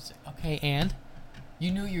matter. I was like, okay, and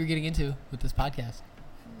you knew what you were getting into with this podcast.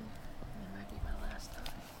 That might be my last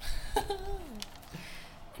time.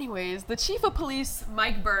 Anyways, the chief of police,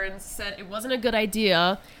 Mike Burns, said it wasn't a good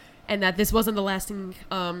idea, and that this wasn't the last thing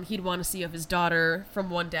he'd want to see of his daughter from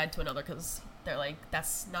one dad to another, because they're like,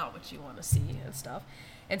 that's not what you want to see and stuff.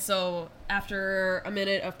 And so, after a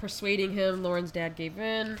minute of persuading him, Lauren's dad gave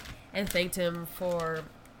in and thanked him for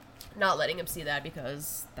not letting him see that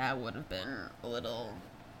because that would have been a little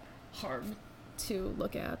hard to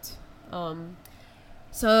look at.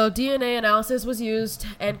 So DNA analysis was used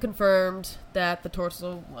and confirmed that the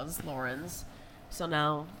torso was Lauren's. So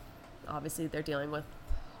now, obviously, they're dealing with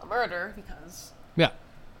a murder because... Yeah.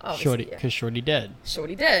 Obviously, Because Shorty dead.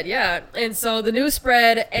 Shorty dead, yeah. And so the news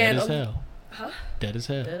spread and... Dead as hell. Huh? Dead as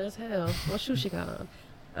hell. Dead as hell. What shoe she got on?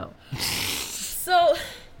 Oh. So...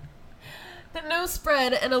 The news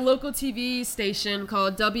spread, and a local TV station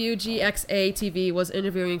called WGXA TV was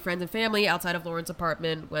interviewing friends and family outside of Lauren's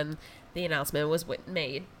apartment when the announcement was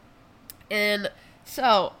made. And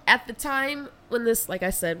so, at the time when this, like I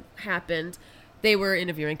said, happened, they were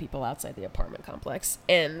interviewing people outside the apartment complex.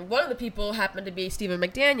 And one of the people happened to be Stephen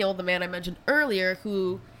McDaniel, the man I mentioned earlier,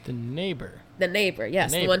 who... The neighbor. The neighbor,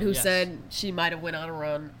 yes. The neighbor, one who yes. said she might have went on a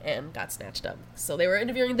run and got snatched up. So they were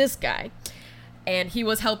interviewing this guy. And he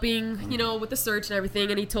was helping, you know, with the search and everything.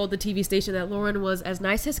 And he told the TV station that Lauren was as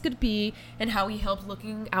nice as could be and how he helped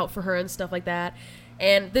looking out for her and stuff like that.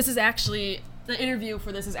 And this is actually, the interview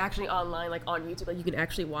for this is actually online, like on YouTube. Like you can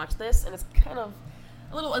actually watch this. And it's kind of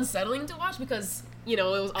a little unsettling to watch because, you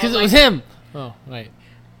know, it was Because it was him. Oh, wait.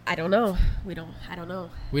 I don't know. I don't know.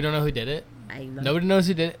 We don't know who did it? I know. Nobody knows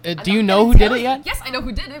who did it. I'm Do you not know gonna who tell did it you. yet? Yes, I know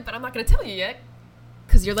who did it, but I'm not going to tell you yet.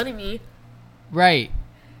 Because you're letting me. Right.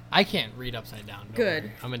 I can't read upside down. Don't Good.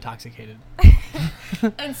 worry. I'm intoxicated.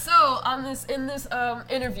 And so in this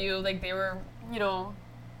interview, like they were, you know,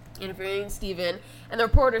 interviewing Steven, and the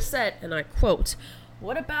reporter said, and I quote,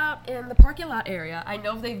 "What about in the parking lot area? I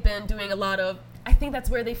know they've been doing a lot of, I think that's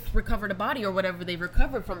where they've recovered a body or whatever they've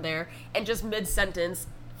recovered from there." And just mid-sentence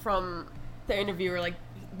from the interviewer, like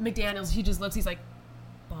McDaniels, he just looks, he's like,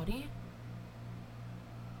 "Body?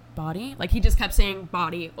 Body?" Like he just kept saying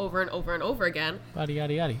body over and over and over again. Body,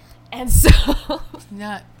 yaddy, yaddy. And so...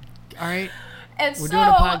 Not. All right. And We're so... doing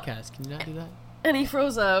a podcast. Can you not do that? And he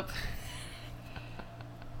froze up.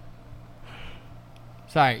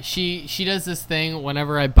 Sorry. She does this thing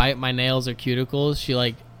whenever I bite my nails or cuticles. She,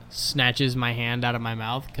 like, snatches my hand out of my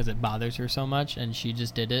mouth because it bothers her so much. And she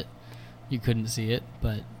just did it. You couldn't see it,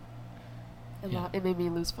 but... Yeah. It made me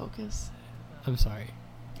lose focus. I'm sorry.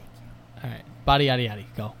 All right. Body, yaddy, yaddy.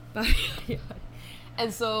 Go.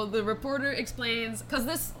 And so the reporter explains, because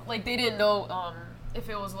this, like, they didn't know if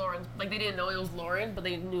it was Lauren. Like, they didn't know it was Lauren, but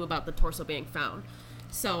they knew about the torso being found.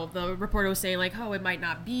 So the reporter was saying, like, oh, it might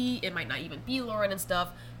not even be Lauren and stuff.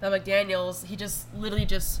 That McDaniels, he just literally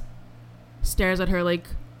just stares at her, like,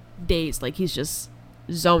 dazed. Like, he's just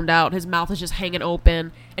zoned out. His mouth is just hanging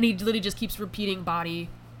open. And he literally just keeps repeating body,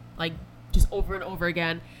 like, just over and over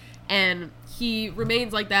again. And he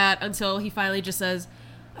remains like that until he finally just says,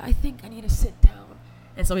 "I think I need to sit down."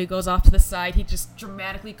 And so he goes off to the side. He just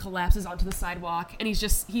dramatically collapses onto the sidewalk. And he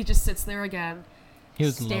just sits there again. He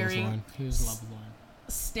was in love with Lauren. He was in love with Lauren.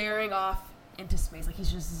 Staring off into space. Like,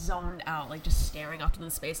 he's just zoned out. Like, just staring off into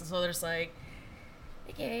the space. And so they're just like,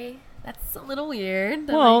 okay, that's a little weird.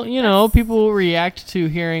 Well, like, you know, people react to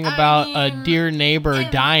hearing about a mean, dear neighbor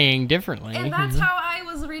dying differently. And that's how I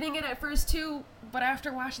was reading it at first, too. But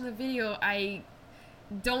after watching the video, I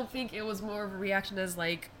don't think it was more of a reaction as,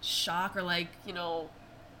 like, shock or, like, you know,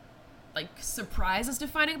 like, surprise as to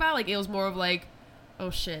finding about. Like, it was more of, like, oh,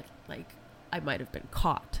 shit, like, I might have been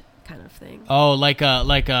caught kind of thing. Oh, like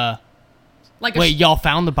a wait, y'all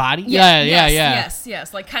found the body? Yes, yeah.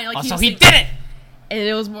 Yes. Like, kind of like Oh, he so was he saying, did it! And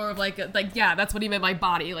it was more of, like, yeah, that's what he meant by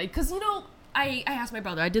body. Like, because, you know, I asked my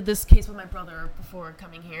brother. I did this case with my brother before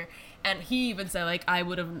coming here. And he even said, like, I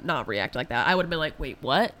would have not reacted like that. I would have been like, wait,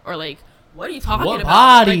 what? Or, like, what are you talking What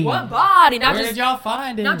about? body? Like, what body? Not Where just, did y'all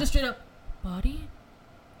find it? not just straight up, body?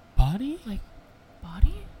 Body? Like,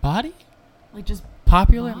 body? Body? Like, just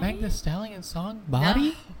Popular body? Meg Thee Stallion song?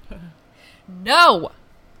 Body? No!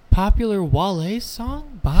 Popular Wale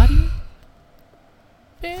song? Body?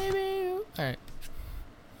 Baby. Alright.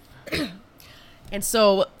 And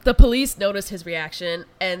so the police noticed his reaction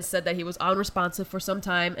and said that he was unresponsive for some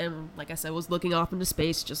time and, like I said, was looking off into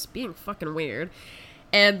space, just being fucking weird.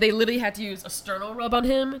 And they literally had to use a sternal rub on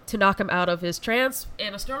him to knock him out of his trance.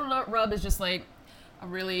 And a sternal rub is just, like, a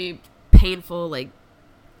really painful, like,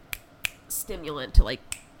 stimulant to, like,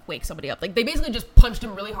 wake somebody up. Like, they basically just punched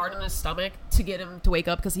him really hard in his stomach to get him to wake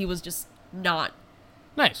up because he was just not.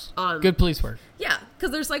 Nice. Good police work. Yeah,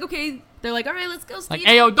 because there's like, okay, they're like, all right, let's go, Steve. Like,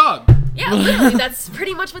 ayo, dog. Yeah, literally, that's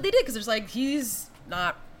pretty much what they did, because there's like, he's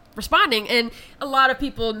not responding. And a lot of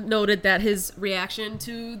people noted that his reaction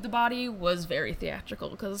to the body was very theatrical,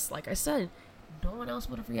 because, like I said, no one else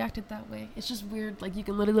would have reacted that way. It's just weird. Like, you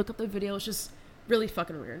can literally look up the video. It's just really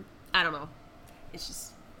fucking weird. I don't know. It's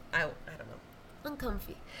just, I don't know.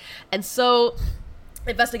 Uncomfy. And so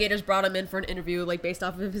investigators brought him in for an interview, like, based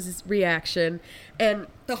off of his reaction. And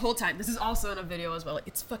the whole time, this is also in a video as well, like,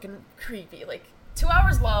 it's fucking creepy. Like, 2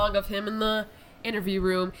 hours long of him in the interview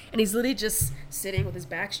room, and he's literally just sitting with his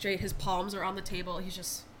back straight, his palms are on the table, he's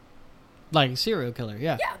just... Like a serial killer,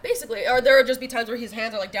 yeah. Yeah, basically. Or there would just be times where his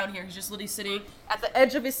hands are, like, down here, he's just literally sitting at the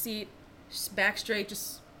edge of his seat, just back straight,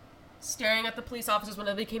 just staring at the police officers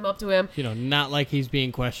whenever they came up to him. You know, not like he's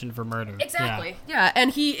being questioned for murder. Exactly. Yeah,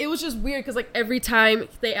 and it was just weird because, like, every time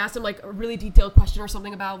they asked him, like, a really detailed question or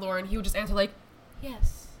something about Lauren, he would just answer, like,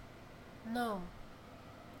 yes, no,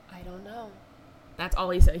 I don't know. That's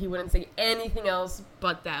all he said. He wouldn't say anything else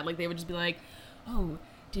but that. Like, they would just be like, oh,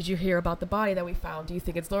 did you hear about the body that we found? Do you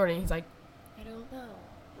think it's Lauren? And he's like, I don't know.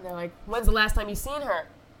 And they're like, when's the last time you seen her?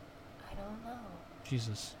 I don't know.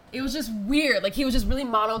 Jesus. It was just weird. Like, he was just really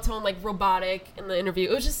monotone, like, robotic in the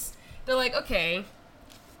interview. It was just, they're like, okay.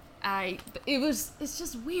 It's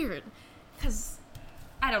just weird. Because,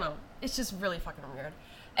 I don't know. It's just really fucking weird.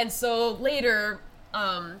 And so later,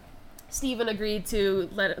 Stephen agreed to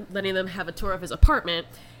letting them have a tour of his apartment.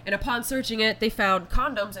 And upon searching it, they found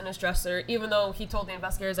condoms in his dresser, even though he told the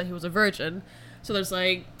investigators that he was a virgin. So there's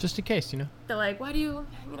like... Just in case, you know? They're like, why do you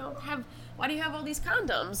have all these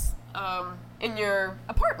condoms in your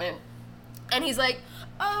apartment? And he's like,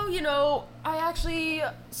 oh, you know, I actually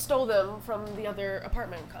stole them from the other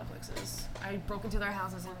apartment complexes. I broke into their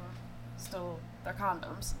houses and stole their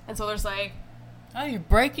condoms. And so there's like... Oh, you're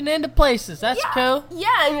breaking into places. That's cool.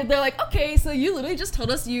 Yeah, and they're like, okay, so you literally just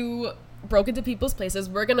told us you broke into people's places.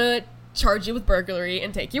 We're gonna charge you with burglary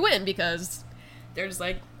and take you in, because they're just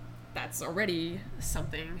like, that's already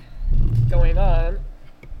something going on.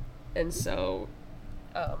 And so,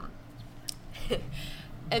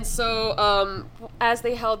 as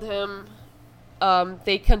they held him,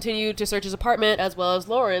 they continued to search his apartment as well as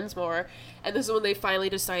Lauren's more. And this is when they finally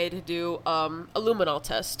decided to do a luminol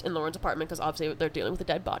test in Lauren's apartment, because obviously they're dealing with a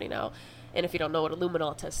dead body now. And if you don't know what a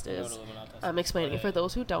luminol test is, I'm explaining it for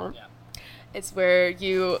those who don't. Yeah. It's where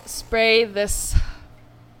you spray this,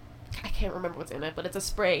 I can't remember what's in it, but it's a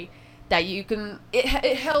spray that you can,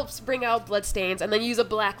 it helps bring out blood stains, and then use a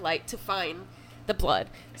black light to find the blood.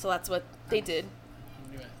 So that's what they did.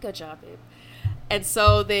 Good job, babe. And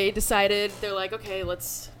so they decided, they're like, okay,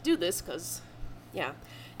 let's do this, because, yeah.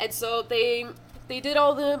 And so they did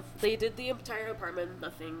the entire apartment,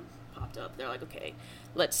 nothing popped up. They're like, okay,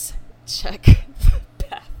 let's check the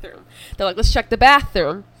bathroom. They're like, let's check the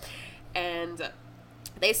bathroom. And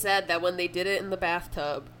they said that when they did it in the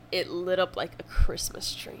bathtub, it lit up like a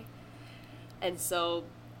Christmas tree. And so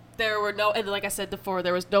and like I said before,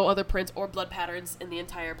 there was no other prints or blood patterns in the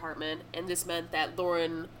entire apartment. And this meant that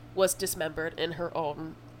Lauren was dismembered in her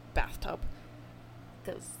own bathtub.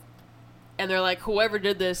 And they're like, whoever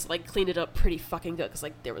did this, like, cleaned it up pretty fucking good, because,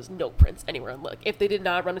 like, there was no prints anywhere. And look, if they did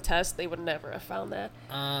not run a test, they would never have found that.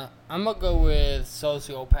 I'm gonna go with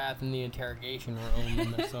sociopath in the interrogation room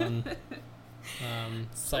in this one.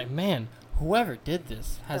 It's like, man, whoever did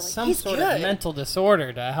this has like, some sort of mental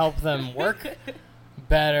disorder to help them work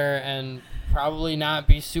better and probably not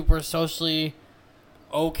be super socially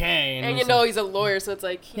okay. And you know he's a lawyer, so it's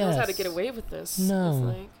like, he knows how to get away with this. No. It's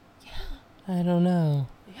like, I don't know.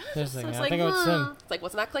 So it's like, it's like,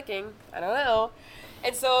 what's not clicking? I don't know.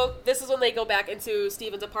 And so this is when they go back into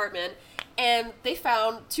Stephen's apartment, and they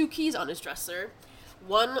found 2 keys on his dresser.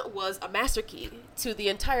 One was a master key to the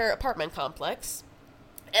entire apartment complex,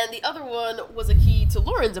 and the other one was a key to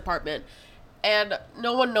Lauren's apartment. And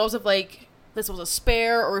no one knows if, like, this was a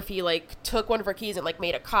spare or if he, like, took one of her keys and, like,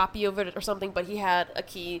 made a copy of it or something, but he had a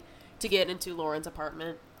key to get into Lauren's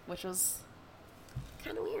apartment, which was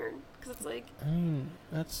kind of weird. Because it's like... I mean,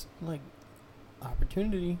 that's, like,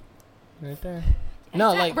 opportunity right there.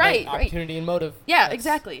 No, like opportunity and motive. Yeah,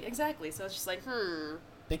 exactly. So it's just like,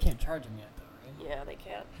 They can't charge him yet, though, right? Yeah, they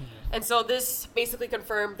can't. Mm-hmm. And so this basically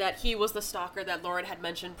confirmed that he was the stalker that Lauren had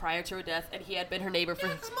mentioned prior to her death, and he had been her neighbor for...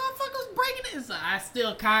 this motherfucker was breaking it. I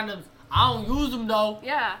still kind of... I don't use them, though.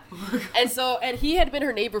 Yeah. And he had been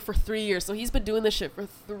her neighbor for 3 years, so he's been doing this shit for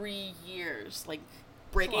 3 years. Like,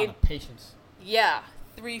 breaking... That's a lot of patience. Yeah.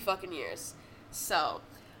 3 fucking years. So,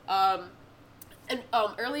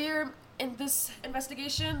 earlier in this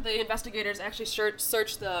investigation, the investigators actually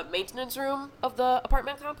searched the maintenance room of the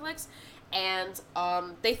apartment complex, and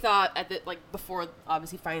they thought before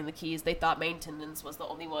obviously finding the keys, they thought maintenance was the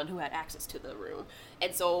only one who had access to the room,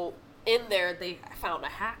 and so in there they found a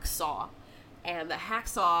hacksaw, and the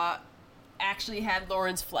hacksaw actually had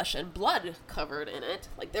Lauren's flesh and blood covered in it.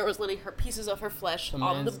 Like, there was literally pieces of her flesh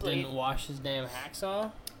on the blade. Didn't wash his damn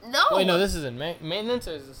hacksaw? No. Wait, no, this is in maintenance,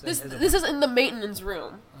 or is this in his This is in the maintenance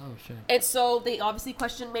room. Oh, shit. And so they obviously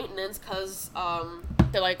question maintenance because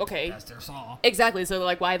they're like, okay. That's their saw. Exactly. So they're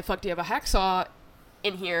like, why the fuck do you have a hacksaw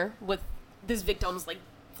in here with this victim's like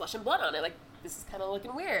flesh and blood on it? Like, this is kind of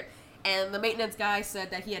looking weird. And the maintenance guy said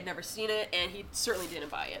that he had never seen it, and he certainly didn't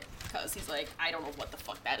buy it because he's like, I don't know what the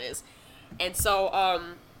fuck that is. And so,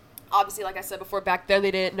 obviously, like I said before, back then they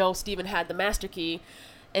didn't know Steven had the master key,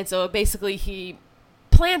 and so basically he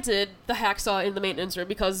planted the hacksaw in the maintenance room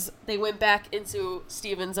because they went back into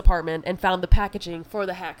Steven's apartment and found the packaging for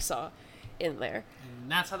the hacksaw in there.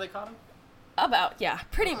 And that's how they caught him? Yeah,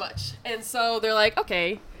 pretty much. And so they're like,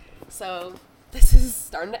 okay, so this is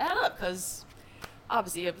starting to add up because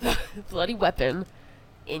obviously you have the bloody weapon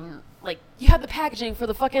in, like, you have the packaging for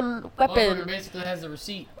the fucking weapon. Motherfucker basically has the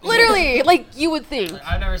receipt. Literally, like, you would think. Like,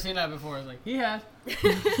 I've never seen that before. It's like, he has.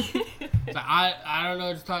 It's like, I don't know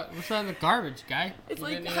what's that in the garbage, guy? It's You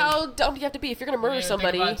like, didn't how dumb do you have to be if you're gonna even- murder you didn't think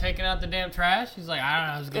somebody? about taking out the damn trash? He's like, I don't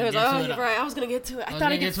know, I was It going to was, get to it. right, I was gonna get to it. I was thought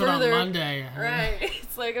gonna I'd get get to it on further. Monday. Right.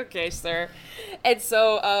 It's like, okay, sir. And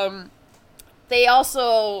so, they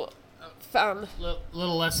also found,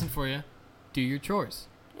 Little lesson for you. Do your chores.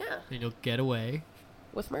 yeah, Then you'll get away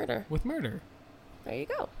with murder. with murder. There you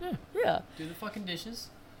go. Yeah. Yeah. Do the fucking dishes.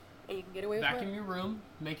 And you can get away with Vacuum murder. your room.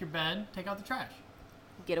 Make your bed. Take out the trash.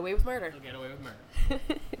 Get away with murder. You'll get away with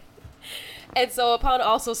murder. And so, upon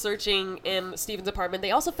also searching in Steven's apartment,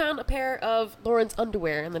 they also found a pair of Lauren's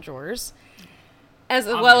underwear in the drawers, as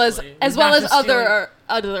well as Obviously. He's well not as just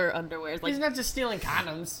other underwears. Like, He's not just stealing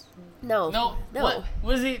condoms. no. No.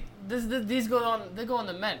 What is he? These go on. They go on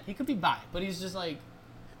the men. He could be bi, but he's just like,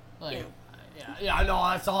 yeah. I know.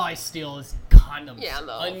 That's all I steal is condoms. Yeah,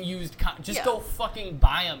 no. Unused Just Yeah. go fucking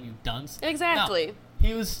buy them, you dunce. Exactly. No,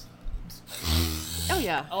 he was Oh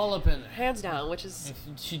yeah. all up in there. Hands down, which is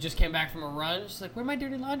If she just came back from a run. She's like, "Where'd my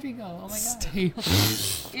dirty laundry go? Oh my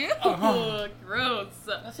god." ew, gross.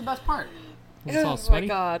 That's the best part. It's Oh all my sweaty.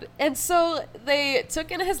 god. And so they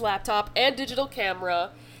took in his laptop and digital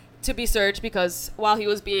camera to be searched because while he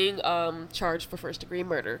was being charged for first-degree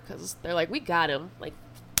murder, because they're like, we got him, like,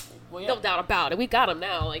 Well, no doubt about it, we got him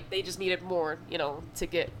now. Like, they just needed more, to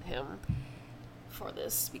get him for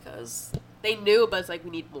this because they knew, but it's like,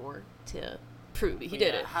 we need more to prove he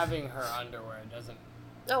did it. Having her underwear doesn't.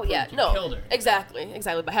 Oh yeah, you no, killed her. exactly.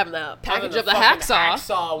 But having the package Having of the fucking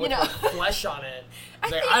hacksaw, with you know. the flesh on it.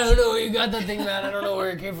 It's like, think- I don't know where you got that thing, man. I don't know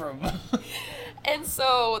where it came from. And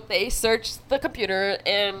so they searched the computer,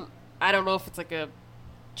 and I don't know if it's like a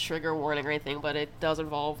trigger warning or anything, but it does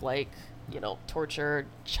involve like, torture,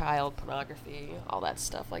 child pornography, all that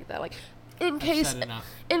stuff like that. Like, said enough.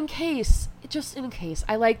 just in case.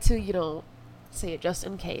 I like to, say it just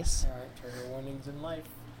in case. All right, trigger warnings in life.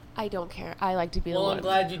 I don't care. I like to be the Well, one I'm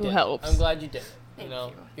glad you who did. helps. I'm glad you did it. Thank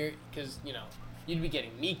You're because you'd be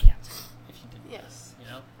getting me canceled if you didn't. Yes.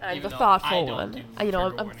 Even I'm the though I thoughtful don't one. do I'm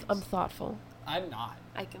trigger warnings. thoughtful. I'm not.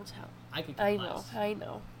 I can tell. I could. I care know. less. I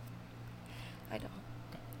know.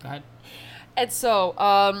 Go ahead. And so,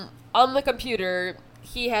 on the computer,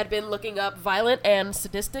 he had been looking up violent and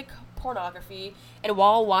sadistic pornography, and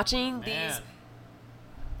while watching these, Man.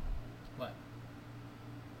 What?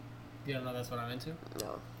 You don't know that's what I'm into?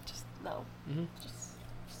 no, just no, Mm-hmm. just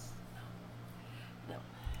no,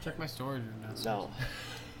 Check my storage room downstairs. no.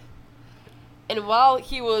 And while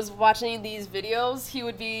he was watching these videos, he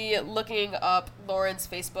would be looking up Lauren's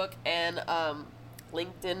Facebook and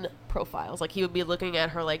LinkedIn profiles. Like, he would be looking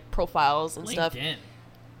at her like profiles and stuff. LinkedIn.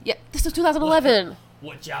 Yeah, this is 2011.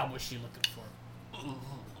 What job was she looking for?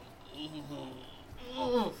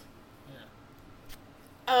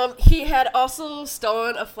 He had also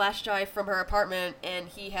stolen a flash drive from her apartment, and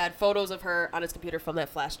he had photos of her on his computer from that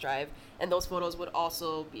flash drive, and those photos would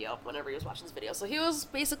also be up whenever he was watching this video. So he was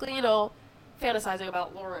basically, fantasizing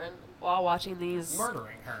about Lauren while watching these...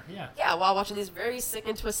 Murdering her, yeah. Yeah, while watching these very sick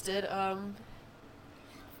and twisted,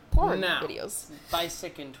 porn Now, videos. by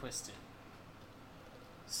sick and twisted.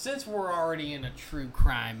 Since we're already in a true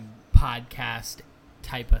crime podcast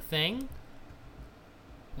type of thing,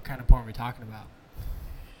 what kind of porn are we talking about?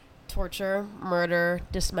 Torture, murder,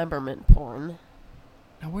 dismemberment porn.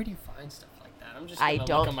 Now, where do you find stuff like that? I'm just I gonna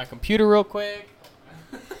don't- look on my computer real quick.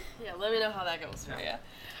 Yeah, let me know how that goes for you.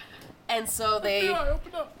 And so they...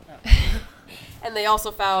 Open up. And they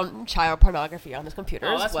also found child pornography on his computer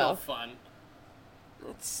Oh, as that's well. no fun.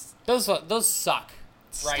 It's Those suck,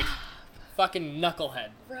 right? Fucking knucklehead,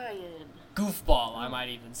 Ryan. goofball, I might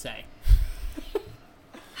even say.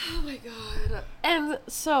 Oh my god. And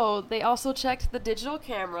so they also checked the digital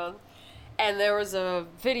camera, and there was a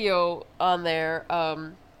video on there.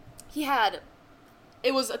 He had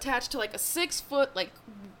it was attached to like a 6-foot like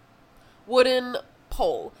wooden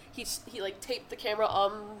pole. He like taped the camera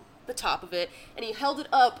on the top of it, and he held it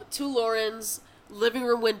up to Lauren's living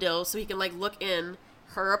room window so he can like look in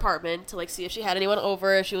her apartment to like see if she had anyone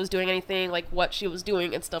over, if she was doing anything, like what she was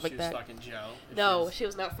doing and stuff like that. She was fucking Joe. No, she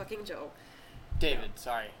was not fucking Joe. David,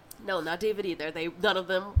 sorry. No, not David either. None of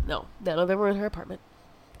them were in her apartment.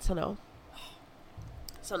 So no.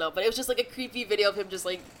 But it was just like a creepy video of him just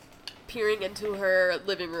like peering into her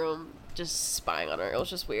living room, just spying on her. It was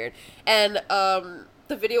just weird. And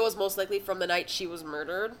the video was most likely from the night she was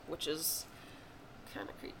murdered, which is kind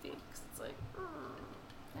of creepy because it's like,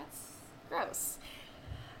 that's gross.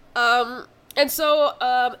 And so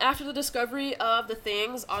after the discovery of the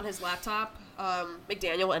things on his laptop,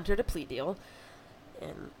 McDaniel entered a plea deal.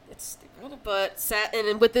 And it's stupid, but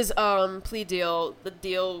with this plea deal, the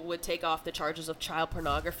deal would take off the charges of child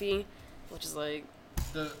pornography, which is like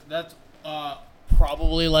that's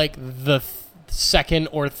probably like the second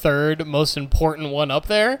or third most important one up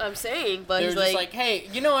there. I'm saying, but they're he's just like, hey,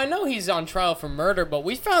 I know he's on trial for murder, but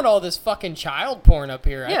we found all this fucking child porn up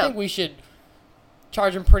here. Yeah. I think we should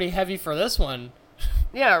charge him pretty heavy for this one.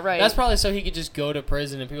 Yeah, right. That's probably so he could just go to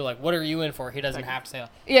prison and people are like, what are you in for? He doesn't have to say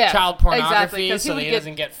exactly, child pornography 'cause so that he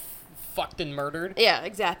doesn't get fucked and murdered. Yeah,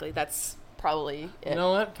 exactly. That's probably it. You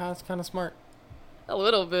know what? It's kind of smart. A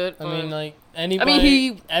little bit. I mean, like,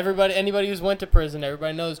 anybody who's went to prison,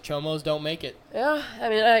 everybody knows chomos don't make it. Yeah, I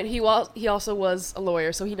mean, he also was a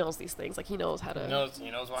lawyer, so he knows these things. Like, he knows how to...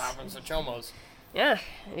 He knows what happens to chomos. Yeah,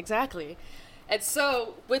 exactly. And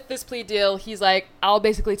so, with this plea deal, he's like, I'll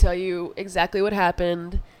basically tell you exactly what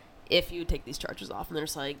happened if you take these charges off. And they're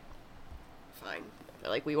just like, fine.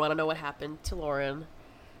 They're like, we want to know what happened to Lauren.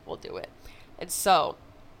 We'll do it. And so,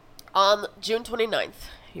 on June 29th,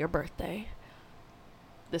 your birthday...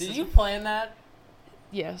 Did you plan that?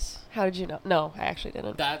 Yes. How did you know? No, I actually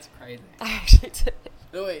didn't. That's crazy. I actually didn't.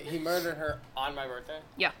 No, wait, he murdered her on my birthday?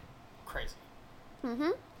 Yeah. Crazy. Mm-hmm.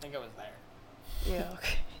 I think I was there. Yeah,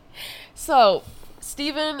 okay. So,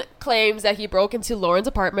 Stephen claims that he broke into Lauren's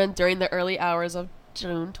apartment during the early hours of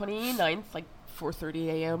June 29th, like 4:30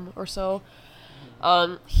 a.m. or so.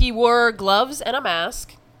 He wore gloves and a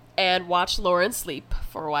mask and watched Lauren sleep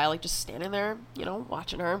for a while, like just standing there,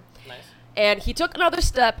 watching her. Nice. And he took another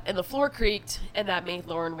step and the floor creaked, and that made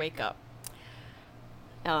Lauren wake up.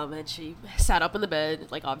 And she sat up in the bed,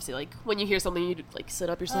 like obviously, like when you hear something, you like sit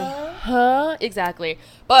up. You're just like, huh? Exactly.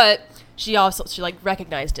 But she like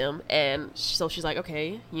recognized him, and so she's like,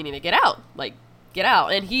 okay, you need to get out, like get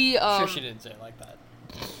out. And he, sure, she didn't say it like that.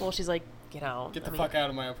 Well, she's like, get out. Get the fuck out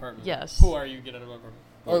of my apartment. Yes. Who are you? Get out of my apartment.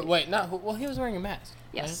 Or wait, no. Well, he was wearing a mask.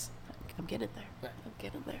 Yes. Right? I'm getting there. Right. I'm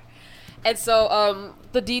getting there. And so,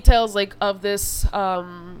 the details like of this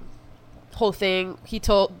whole thing,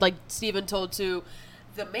 Stephen told to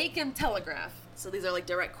the Macon Telegraph. So these are like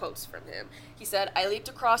direct quotes from him. He said, I leaped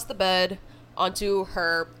across the bed onto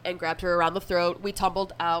her and grabbed her around the throat. We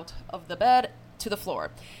tumbled out of the bed to the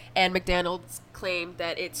floor. And McDaniels claimed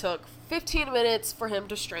that it took 15 minutes for him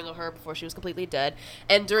to strangle her before she was completely dead.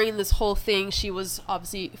 And during this whole thing, she was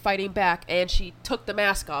obviously fighting back, and she took the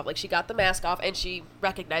mask off. Like, she got the mask off, and she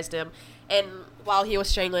recognized him. And while he was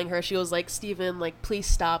strangling her, she was like, Stephen, like, please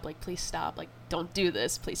stop. Like, please stop. Like, don't do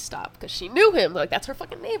this. Please stop. Because she knew him. Like, that's her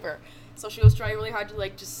fucking neighbor. So she was trying really hard to,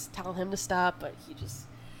 like, just tell him to stop, but he just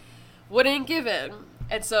wouldn't give in.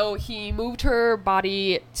 And so he moved her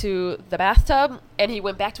body to the bathtub, and he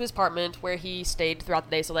went back to his apartment where he stayed throughout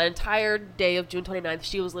the day. So that entire day of June 29th,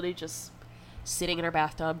 she was literally just sitting in her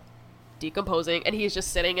bathtub, decomposing, and he's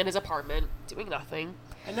just sitting in his apartment, doing nothing.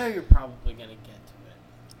 I know you're probably going to get to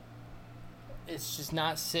it. It's just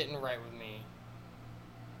not sitting right with me.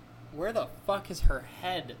 Where the fuck is her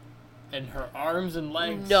head and her arms and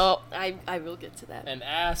legs? No, I will get to that. And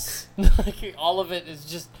ass. Like, all of it is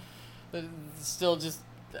just... still just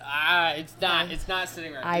it's not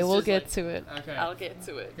sitting right. I will get to it. Okay. I'll get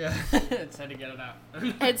to it. Yeah. It's time to get it out.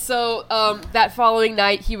 And so that following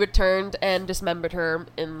night he returned and dismembered her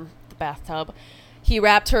in the bathtub. He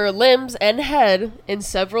wrapped her limbs and head in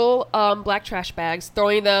several black trash bags,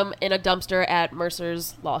 throwing them in a dumpster at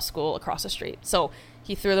Mercer's law school across the street. So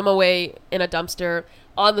he threw them away in a dumpster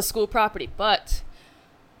on the school property. But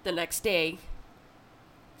the next day,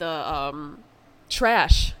 the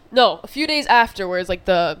a few days afterwards, like,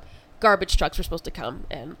 the garbage trucks were supposed to come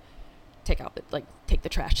and take the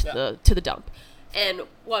trash to the dump. And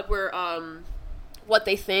what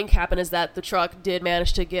they think happened is that the truck did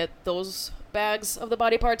manage to get those bags of the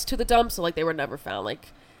body parts to the dump, so like they were never found. Like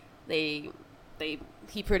he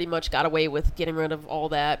pretty much got away with getting rid of all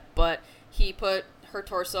that, but he put her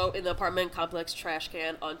torso in the apartment complex trash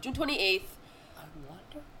can on June 28th. I want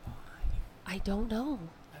I don't know.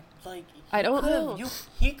 Like, I don't know.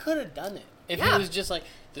 He could have done it if Yeah. he was just like,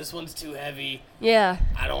 this one's too heavy. Yeah.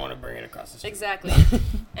 I don't want to bring it across the street. Exactly.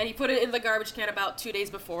 And he put it in the garbage can about 2 days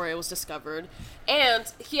before it was discovered.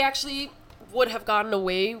 And he actually would have gotten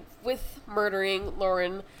away with murdering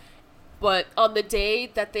Lauren, but on the day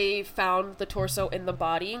that they found the torso in the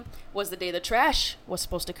body was the day the trash was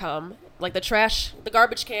supposed to come. Like the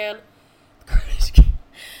garbage can,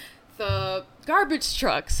 the garbage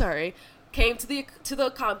truck, came to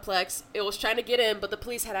the complex. It was trying to get in, but the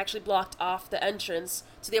police had actually blocked off the entrance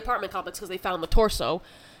to the apartment complex because they found the torso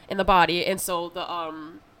in the body, and so the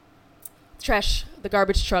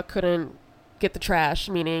garbage truck couldn't get the trash.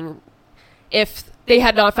 Meaning, if they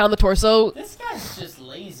had not found the torso, This guy's just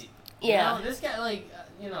lazy. Yeah. You know, this guy, like,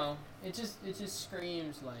 it just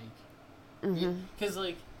screams, like, because,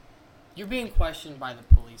 like, you're being questioned by the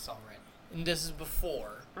police already. And this is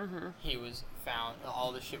before he was found,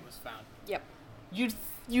 all the shit was found. Yep.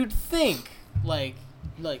 You'd think, like,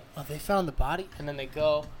 oh, they found the body? And then they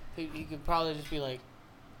go, he could probably just be like,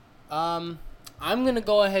 I'm gonna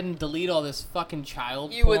go ahead and delete all this fucking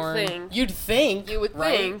child You would porn. think. You'd think. You would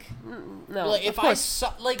right? think. No. Like, of if I course.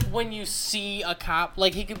 saw, like, when you see a cop,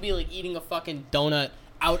 like, he could be, like, eating a fucking donut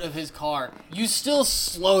out of his car. You still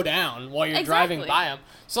slow down while you're driving by him.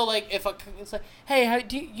 So, like, if it's like, hey,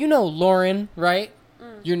 you know Lauren, right?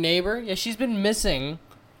 Your neighbor? Yeah, she's been missing.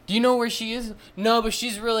 Do you know where she is? No, but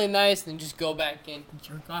she's really nice. Then just go back in and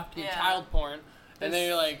jerk off to your child porn. And then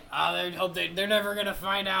you're like, they're never going to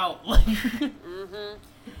find out.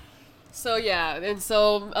 So, yeah, and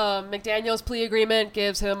so McDaniel's plea agreement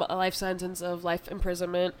gives him a life sentence of life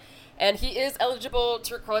imprisonment, and he is eligible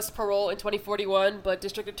to request parole in 2041, but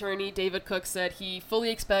District Attorney David Cook said he fully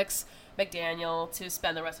expects McDaniel to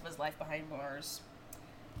spend the rest of his life behind bars.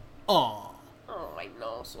 Aw. Oh, I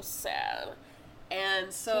know, so sad.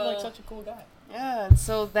 And so... You're, like, such a cool guy. Yeah, and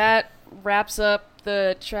so that wraps up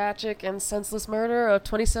the tragic and senseless murder of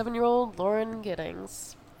 27-year-old Lauren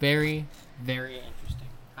Giddings. Very, very interesting.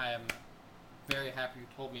 I am very happy you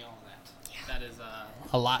told me all of that. Yeah. That is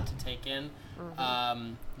a lot to take in.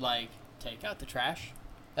 Like, take out the trash.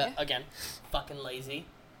 Again, fucking lazy.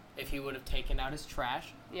 If he would have taken out his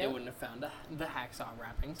trash, they wouldn't have found the hacksaw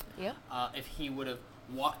wrappings. Yeah. If he would have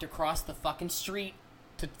walked across the fucking street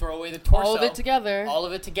to throw away the torso. All of it together.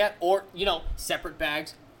 Or, separate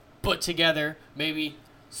bags, put together, maybe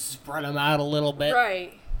spread them out a little bit.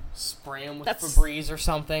 Right. Spray them with Febreze or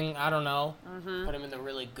something. I don't know. Put them in the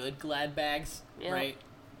really good Glad bags. Yep. Right?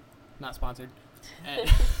 Not sponsored. And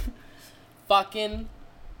fucking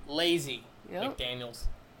lazy. Yep. McDaniels.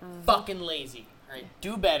 Fucking lazy. All right.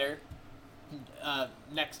 Do better.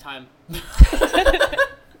 Next time.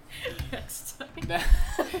 Next time.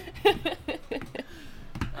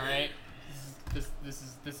 All right. This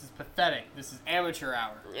is pathetic. This is amateur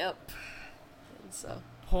hour. Yep. And so.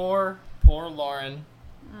 Poor Lauren.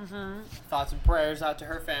 Thoughts and prayers out to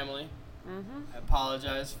her family. I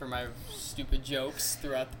apologize for my stupid jokes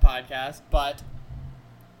throughout the podcast, but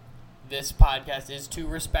this podcast is to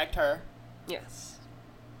respect her. Yes.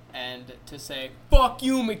 And to say, fuck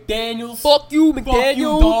you, McDaniels. Fuck you, McDaniel. Fuck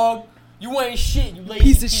you, dog. You ain't shit, you lazy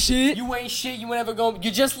piece of shit. You ain't shit, you ain't ever going.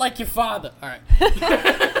 You're just like your father. All right.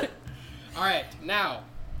 All right, now,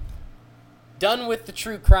 done with the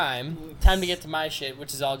true crime. Time to get to my shit,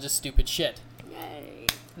 which is all just stupid shit. Yay.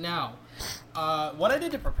 Now, what I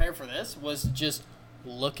did to prepare for this was just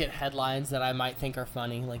look at headlines that I might think are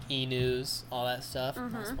funny, like E-News, all that stuff.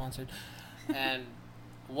 Not sponsored. And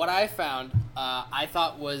what I found, I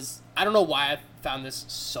thought was, I don't know why I found this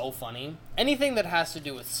so funny. Anything that has to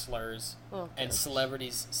do with slurs and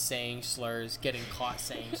celebrities saying slurs, getting caught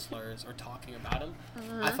saying slurs or talking about them,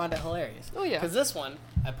 I find it hilarious. Oh, yeah. Because this one,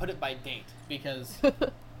 I put it by date because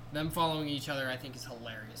them following each other I think is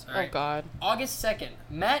hilarious. All right? Oh, God. August 2nd,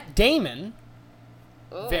 Matt Damon,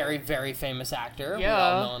 Oh. very, very famous actor we Yeah.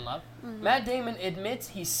 all know and love. Matt Damon admits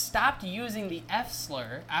he stopped using the F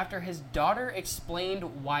slur after his daughter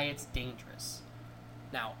explained why it's dangerous.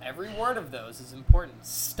 Now, every word of those is important.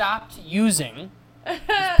 Stopped using is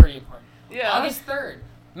pretty important. Yeah. August 3rd,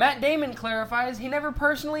 Matt Damon clarifies he never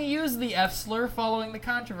personally used the F slur following the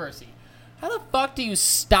controversy. How the fuck do you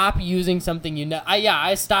stop using something you know?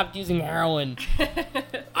 I stopped using heroin.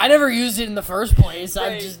 I never used it in the first place.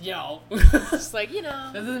 I'm Right. just, Just like,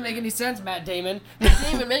 That doesn't make any sense, Matt Damon.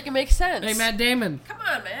 Damon, make it make sense. Hey, Matt Damon. Come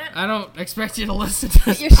on, man. I don't expect you to listen to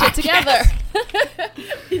this Get your shit podcast.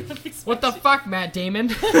 together. What the fuck, Matt Damon?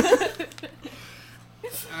 All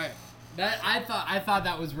right. I thought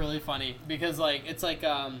that was really funny because it's like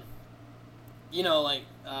only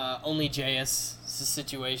JS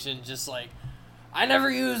situation, just like I never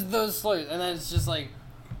used those slurs. And then it's just like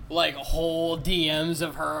whole DMs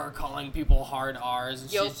of her calling people hard R's.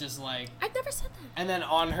 And she's just like... I've never said that. And then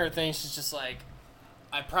on her thing, she's just like,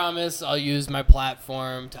 I promise I'll use my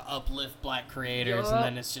platform to uplift black creators. And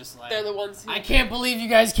then it's just like... They're the ones who... I can't believe you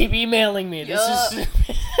guys keep emailing me. This is...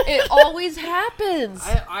 It always happens.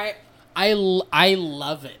 I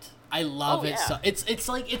love it. I love it. Yeah. So it's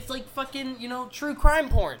like fucking, you know, true crime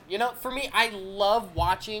porn. You know, for me, I love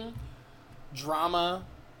watching drama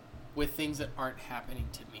with things that aren't happening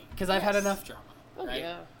to me because I've had enough drama. Right?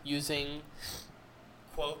 Yeah. Using,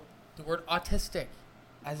 quote, the word autistic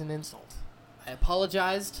as an insult. I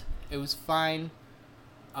apologized. It was fine.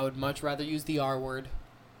 I would much rather use the R word.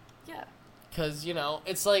 Yeah. Because, you know,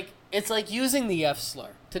 it's like using the F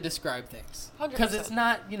slur to describe things. 100%. Because it's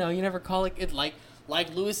not, you know, you never call it like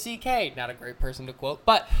Louis C.K., not a great person to quote,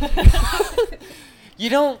 but you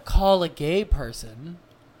don't call a gay person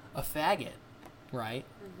a faggot, right?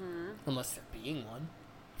 Mm-hmm. Unless they're being one.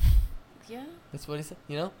 Yeah. That's what he said,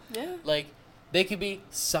 you know? Yeah. Like, they could be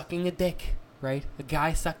sucking a dick, right? A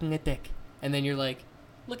guy sucking a dick. And then you're like,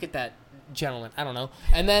 look at that gentleman. I don't know.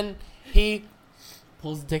 And then he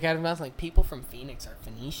pulls the dick out of his mouth like, people from Phoenix are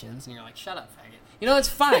Phoenicians. And you're like, shut up, faggot. You know, it's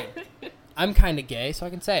fine. I'm kind of gay, so I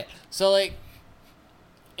can say it. So, like,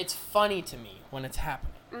 it's funny to me when it's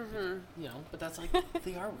happening. Mm-hmm. You know, but that's like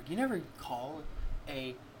the R word. You never call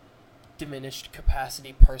a diminished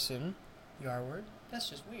capacity person the R word. That's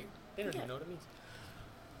just weird. They don't even know what it means.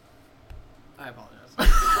 I apologize.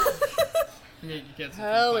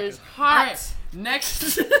 Hell is hot. All right,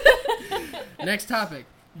 next, next topic.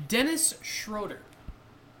 Dennis Schroeder.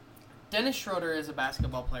 Dennis Schroeder is a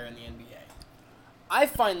basketball player in the NBA. I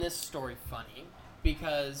find this story funny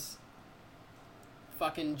because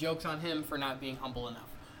fucking jokes on him for not being humble enough.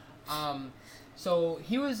 So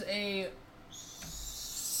he was a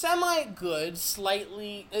semi-good,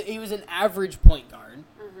 he was an average point guard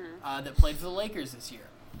that played for the Lakers this year.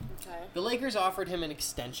 Okay. The Lakers offered him an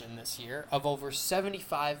extension this year of over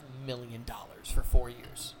 $75 million for 4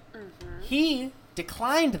 years. Mm-hmm. He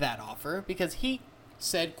declined that offer because he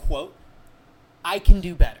said, quote, I can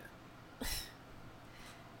do better.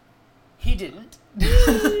 He didn't.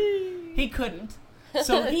 He couldn't.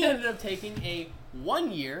 So he ended up taking a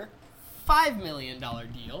 1-year, $5 million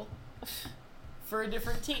deal for a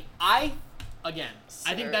different team. I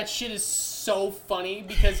think that shit is so funny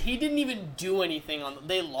because he didn't even do anything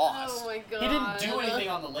they lost. Oh my god. He didn't do anything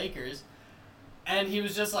on the Lakers. And he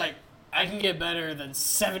was just like, I can get better than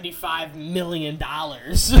 $75 million.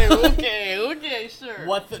 Okay,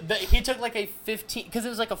 sure. He took like a 15, because it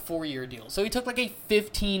was like a 4-year deal. So he took like a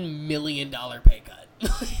 $15 million pay cut.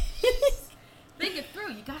 Think it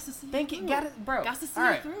through. You got to see it through. Bro. Got to see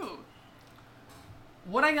All it through.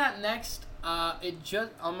 What I got next, it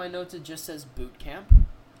just on my notes it just says boot camp.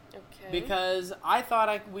 Okay. Because I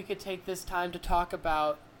thought we could take this time to talk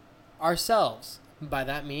about ourselves. By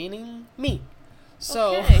that meaning, me.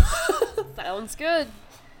 So, okay. Sounds good.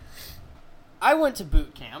 I went to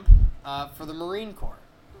boot camp for the Marine Corps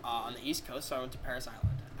on the East Coast, so I went to Parris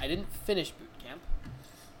Island. I didn't finish boot camp,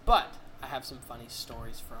 but I have some funny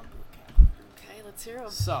stories from boot camp. Okay, let's hear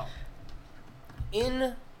them. So,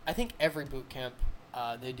 I think every boot camp,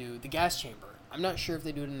 they do the gas chamber. I'm not sure if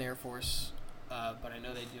they do it in the Air Force, but I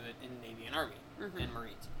know they do it in Navy and Army and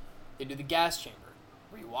Marines. They do the gas chamber,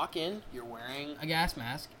 where you walk in, you're wearing a gas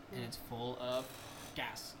mask, and it's full of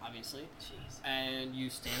gas, obviously. Jeez. And you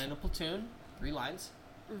stand in a platoon, 3 lines,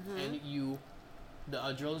 and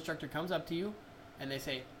the drill instructor comes up to you, and they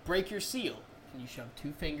say, break your seal. And you shove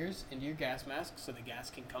 2 fingers into your gas mask so the gas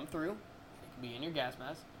can come through. It can be in your gas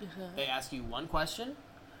mask. They ask you 1 question,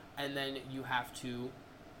 and then you have to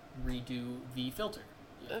redo the filter.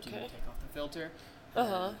 You have to take off the filter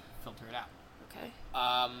and filter it out. Okay.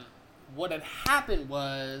 What had happened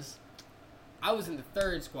was I was in the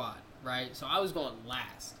 3rd squad, right? So I was going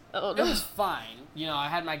last. Oh, It no. was fine. You know, I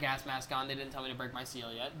had my gas mask on. They didn't tell me to break my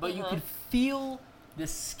seal yet. But you could feel the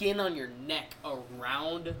skin on your neck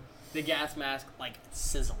around the gas mask, like,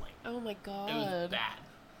 sizzling. Oh, my God. It was bad.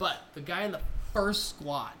 But the guy in the 1st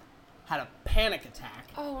squad had a panic attack.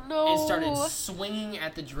 Oh, no. And started swinging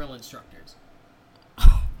at the drill instructors.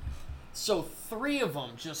 So 3 of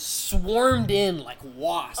them just swarmed in like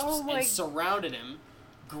wasps and surrounded him,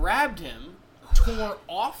 grabbed him, tore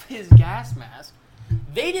off his gas mask.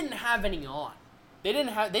 They didn't have any on. They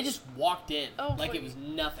just walked in like it was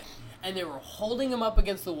nothing. And they were holding him up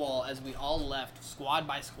against the wall as we all left, squad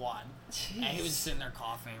by squad. Jeez. And he was sitting there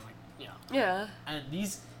coughing, like, you know. Yeah. And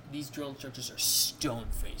these drill instructors are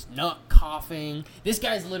stone-faced, not coughing. This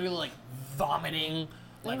guy's literally, like, vomiting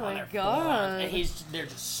like Oh on my their God. forearms, and they're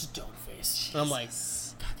just stone faced. And I'm like,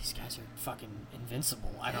 God, these guys are fucking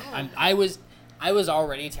invincible. I was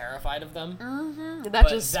already terrified of them. Mm-hmm. And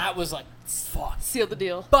That was like, fuck. sealed the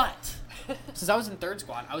deal. But since I was in third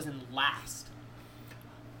squad, I was in last.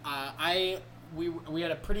 We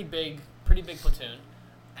had a pretty big platoon,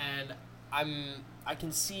 and I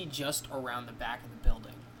can see just around the back of the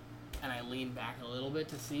building, and I leaned back a little bit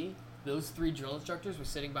to see those 3 drill instructors were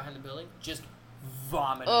sitting behind the building, just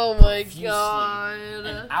vomiting. Oh my profusely. God.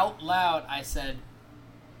 And out loud, I said,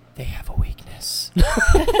 "They have a weakness."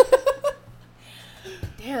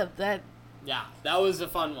 Damn, that Yeah, that was a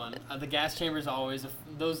fun one. The gas chambers always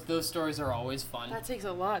those stories are always fun. takes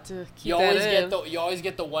a lot to keep You that always in. you always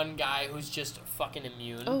get the one guy who's just fucking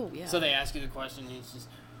immune. Oh, yeah. So they ask you the question, and he's just,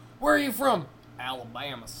 "Where are you from?"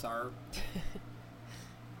 "Alabama, sir."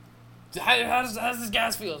 How does this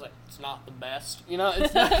gas feel? It's like, it's not the best, you know.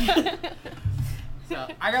 It's not. So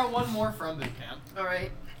I got one more from boot camp. All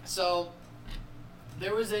right. So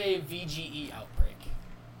there was a VGE outbreak.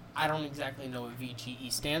 I don't exactly know what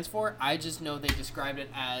VGE stands for. I just know they described it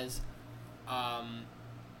as,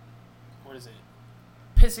 what is it?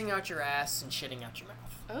 Pissing out your ass and shitting out your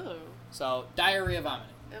mouth. Oh. So diarrhea,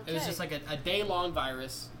 vomiting. It was Okay. just like a day-long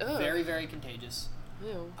virus, Ugh. very, very contagious.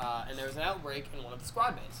 Ew. And there was an outbreak in one of the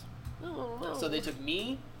squad mates. Oh no. So they took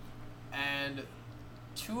me and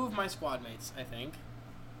 2 of my squad mates, I think.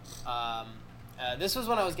 This was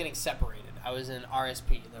when I was getting separated. I was in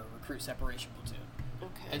RSP, the Recruit Separation Platoon.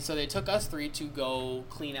 Okay. And so they took us 3 to go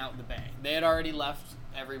clean out the bay. They had already left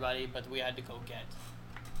everybody, but we had to go get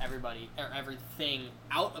everything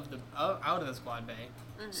out of the squad bay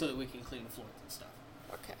so that we can clean the floors and stuff.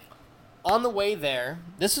 Okay. On the way there,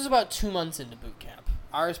 this was about 2 months into boot camp.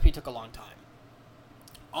 RSP took a long time.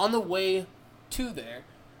 On the way to there,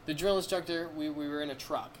 the drill instructor, we were in a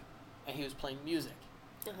truck, and he was playing music.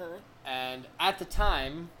 Uh-huh. And at the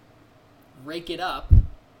time, "Rake It Up"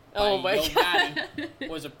 Oh by my Yo God. Gotti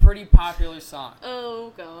was a pretty popular song.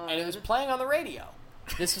 Oh God. And it was playing on the radio.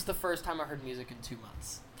 This was the first time I heard music in 2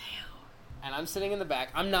 months. Damn. And I'm sitting in the back.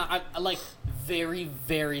 I'm like very,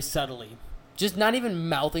 very subtly, just not even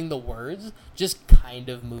mouthing the words, just kind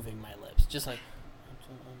of moving my lips. Just like,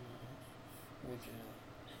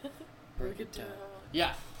 Break it down.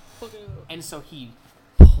 yeah. Fuck it up. And so he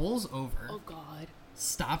pulls over, Oh God.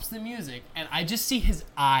 stops the music, and I just see his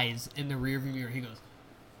eyes in the rearview mirror. He goes,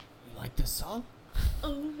 "You like this song?"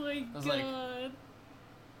 Oh my was God. like-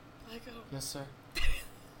 I go. "Yes, sir."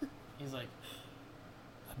 He's like,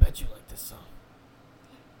 "I bet you like this song.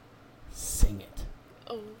 Sing it."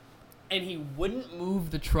 Oh. And he wouldn't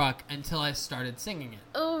move the truck until I started singing it.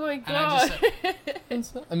 Oh my And I God.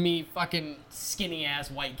 just me, fucking skinny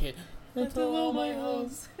ass white kid. Until all my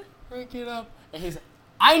hoes. Break it up. And he's like,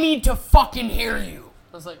 "I need to fucking hear you."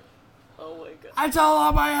 I was like, Oh my God. "I tell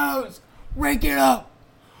all my hoes, break it up."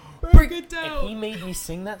 Break it down. And he made me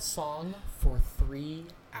sing that song for 3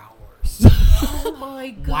 hours. Oh my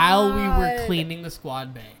God. While we were cleaning the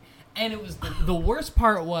squad bay. And it was the worst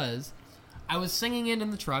part was I was singing it in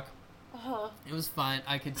the truck. Uh-huh. It was fine.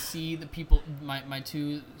 I could see the people, my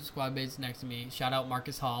 2 squad mates next to me. Shout out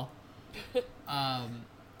Marcus Hall.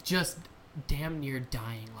 Just damn near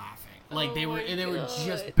dying laughing. Like Oh they were my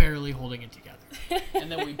just God. barely holding it together.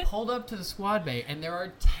 And then we pulled up to the squad bay, and there are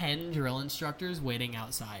 10 drill instructors waiting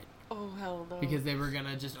outside Oh hell no. because they were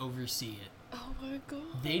gonna just oversee it. Oh my God.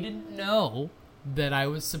 They didn't know that I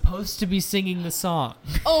was supposed to be singing the song.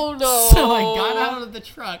 Oh no. So I got out of the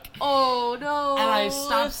truck. Oh no. And I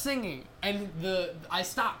stopped singing. And I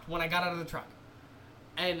stopped when I got out of the truck.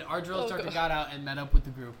 And our drill instructor God. got out and met up with the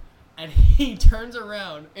group. And he turns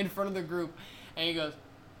around in front of the group and he goes,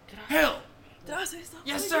 "Hill, Did I say something?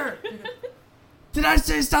 yes sir. Did I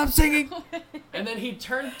say stop singing?" And then he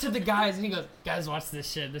turned to the guys and he goes, "Guys, watch this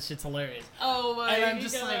shit. This shit's hilarious." Oh my God. And I'm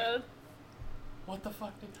just like, "What the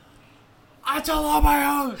fuck, dude?" "I tell all my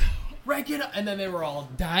own. Break it up." And then they were all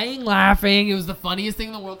dying laughing. It was the funniest thing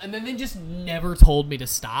in the world. And then they just never told me to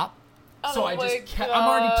stop. So Oh I my just kept, I'm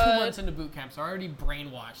already 2 God. months into boot camp, so I'm already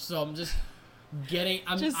brainwashed. So I'm just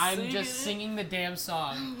I'm singing just it. singing the damn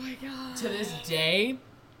song. Oh my God. To this day,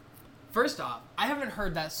 first off, I haven't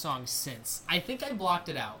heard that song since. I think I blocked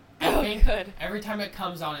it out. I Oh, think good. every time it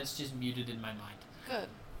comes on, it's just muted in my mind. Good.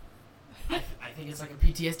 I think it's like a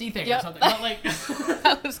PTSD thing or Yep. something. But like,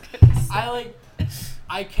 I was gonna say.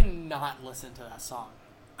 I cannot listen to that song.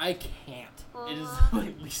 I can't. It is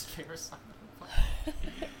my least favorite song.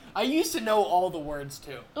 I used to know all the words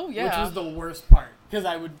too. Oh, yeah. Which was the worst part because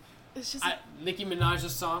I would. It's just. Nicki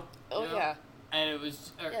Minaj's song. Oh, you know, yeah. And it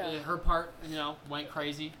was Yeah. her part. Went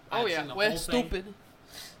crazy. I Oh had to yeah. sing the We're whole thing. stupid.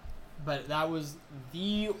 but that was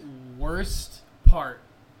the worst part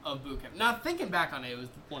of boot camp. Now, thinking back on it, it was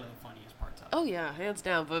one of the funniest parts of it. Oh yeah, hands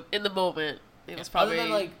down. But in the moment, it was probably Other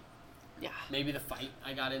than, like, yeah, maybe the fight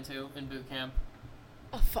I got into in boot camp.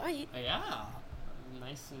 a fight. Yeah.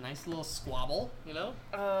 Nice little squabble, you know?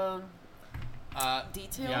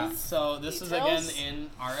 Details? Yeah, so this is again in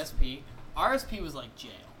RSP. RSP was like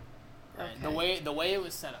jail. Right? Okay. The way it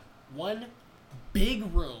was set up. One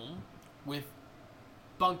big room with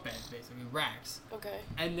bunk beds, basically, racks. Okay.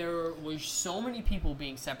 And there was so many people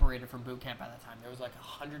being separated from boot camp at that time. There was like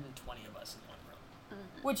 120 of us in one room.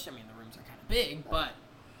 Mm-hmm. Which, I mean, the rooms are kind of big, but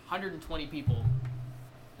 120 people,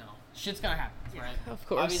 you know, shit's gonna happen, right? Of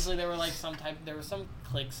course. Obviously, there were some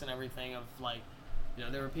cliques and everything of, like, you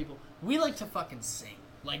know, there were people. We like to fucking sing.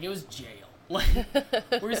 Like, it was jail. Like,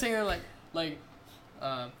 we were singing,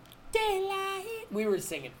 daylight. We were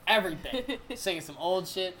singing everything. Singing some old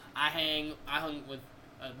shit. I hung with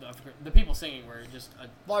the people singing were just a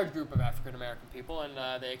large group of African American people,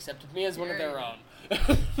 and they accepted me as one of their own.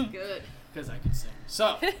 Good. Because I could sing.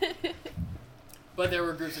 So, but there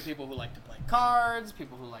were groups of people who liked to play cards,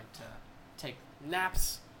 people who liked to take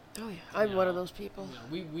naps. Oh yeah, I'm one of those people.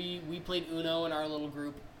 You know, we played Uno in our little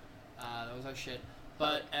group. That was our shit.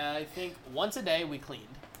 But I think once a day we cleaned.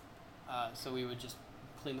 So we would just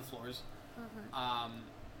clean the floors. Mm-hmm.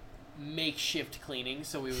 Makeshift cleaning.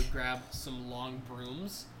 So we would grab some long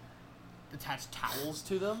brooms, attach towels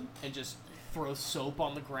to them, and just throw soap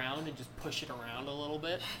on the ground and just push it around a little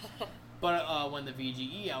bit. But when the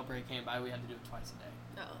VGE outbreak came by, we had to do it twice a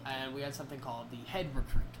day. Oh. And we had something called the head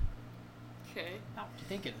recruit. Okay. Now, what do you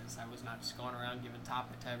think it is? I was not just going around giving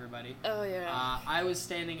topic to everybody. Oh yeah. I was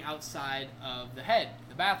standing outside of the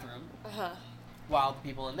bathroom, while the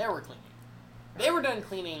people in there were cleaning. They were done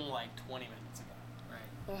cleaning like 20 minutes ago,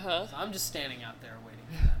 right? So I'm just standing out there waiting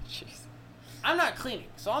for them. Jeez. I'm not cleaning,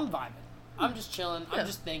 so I'm vibing. I'm just chilling. I'm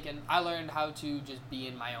just thinking. I learned how to just be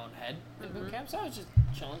in my own head in boot camp, so I was just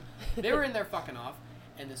chilling. They were in there fucking off,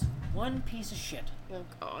 and this one piece of shit. Oh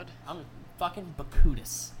God. I'm fucking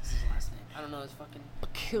Bakutis. Is his last name. I don't know his fucking name.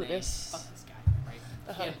 Bakutis. Fuck this guy,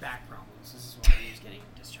 right? He had back problems. This is why he was getting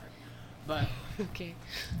discharged. But Okay.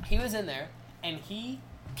 he was in there, and he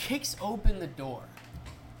kicks open the door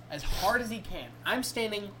as hard as he can. I'm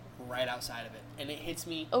standing right outside of it, and it hits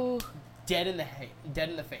me dead in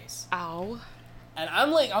the face. Ow. And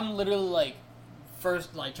I'm literally like,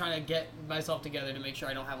 first like trying to get myself together to make sure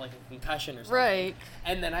I don't have like a concussion or something. Right.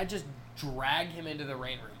 And then I just drag him into the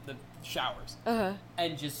rain room, the showers,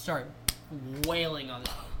 and just start wailing on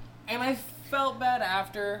him. And I felt bad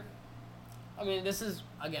after. I mean, this is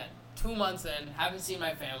again 2 months in, haven't seen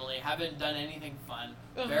my family, haven't done anything fun.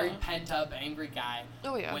 Very pent up, angry guy.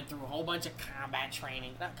 Oh yeah. Went through a whole bunch of combat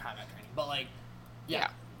training, not combat training, but like, yeah.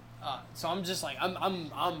 So I'm just like,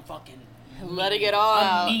 I'm fucking letting it all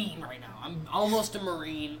out. I'm mean right now. I'm almost a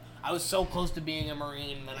Marine. I was so close to being a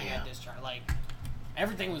Marine, and then I got discharged. Like,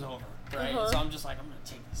 everything was over, right? So I'm just like, I'm gonna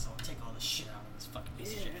take all the shit out of this fucking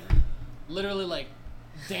piece of shit. Literally, like,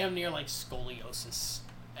 damn near like scoliosis,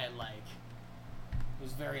 and like, it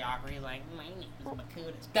was very awkward. He's like, my name is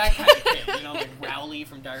Bakutis. That kind of kid, you know, like Rowley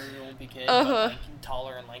from Diary of a Wimpy Kid, but like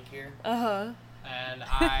taller and lankier. And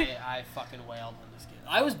I fucking wailed on this kid.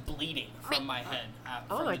 I was bleeding from my head.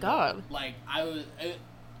 Oh my God. Like, I was.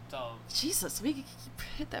 So. Jesus, we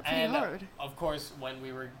hit that pretty hard. Of course, when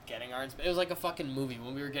we were getting our it was like a fucking movie.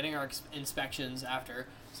 When we were getting our inspections after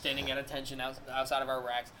standing at attention outside of our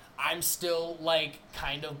racks, I'm still like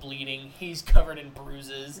kind of bleeding. He's covered in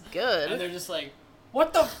bruises. Good. And they're just like,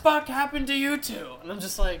 "What the fuck happened to you two?" And I'm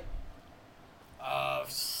just like,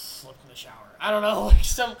 slipped in the shower. I don't know, like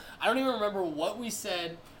I don't even remember what we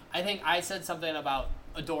said. I think I said something about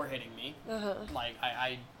a door hitting me. Like,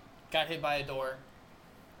 I got hit by a door,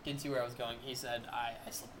 didn't see where I was going. He said I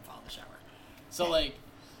slipped and fell in the shower. So, like,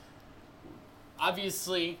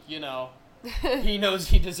 obviously, you know, he knows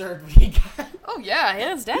he deserved what he got. Oh, yeah,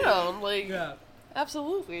 hands down. Like, yeah.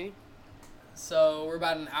 Absolutely. So, we're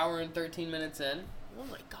about an hour and 13 minutes in. Oh,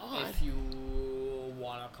 my God. If you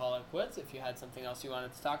want to call it quits, if you had something else you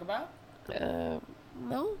wanted to talk about.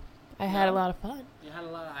 No. I had a lot of fun. I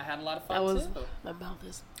had a lot of fun too. My mouth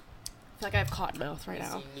is. I feel like I have cotton mouth right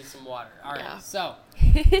now. You need some water. All right. Yeah. So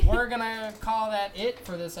we're gonna call that it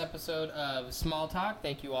for this episode of Small Talk.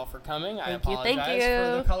 Thank you all for coming. I apologize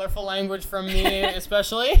for the colorful language from me,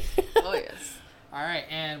 especially. Oh yes. All right,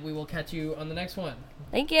 and we will catch you on the next one.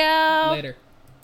 Thank you. Later.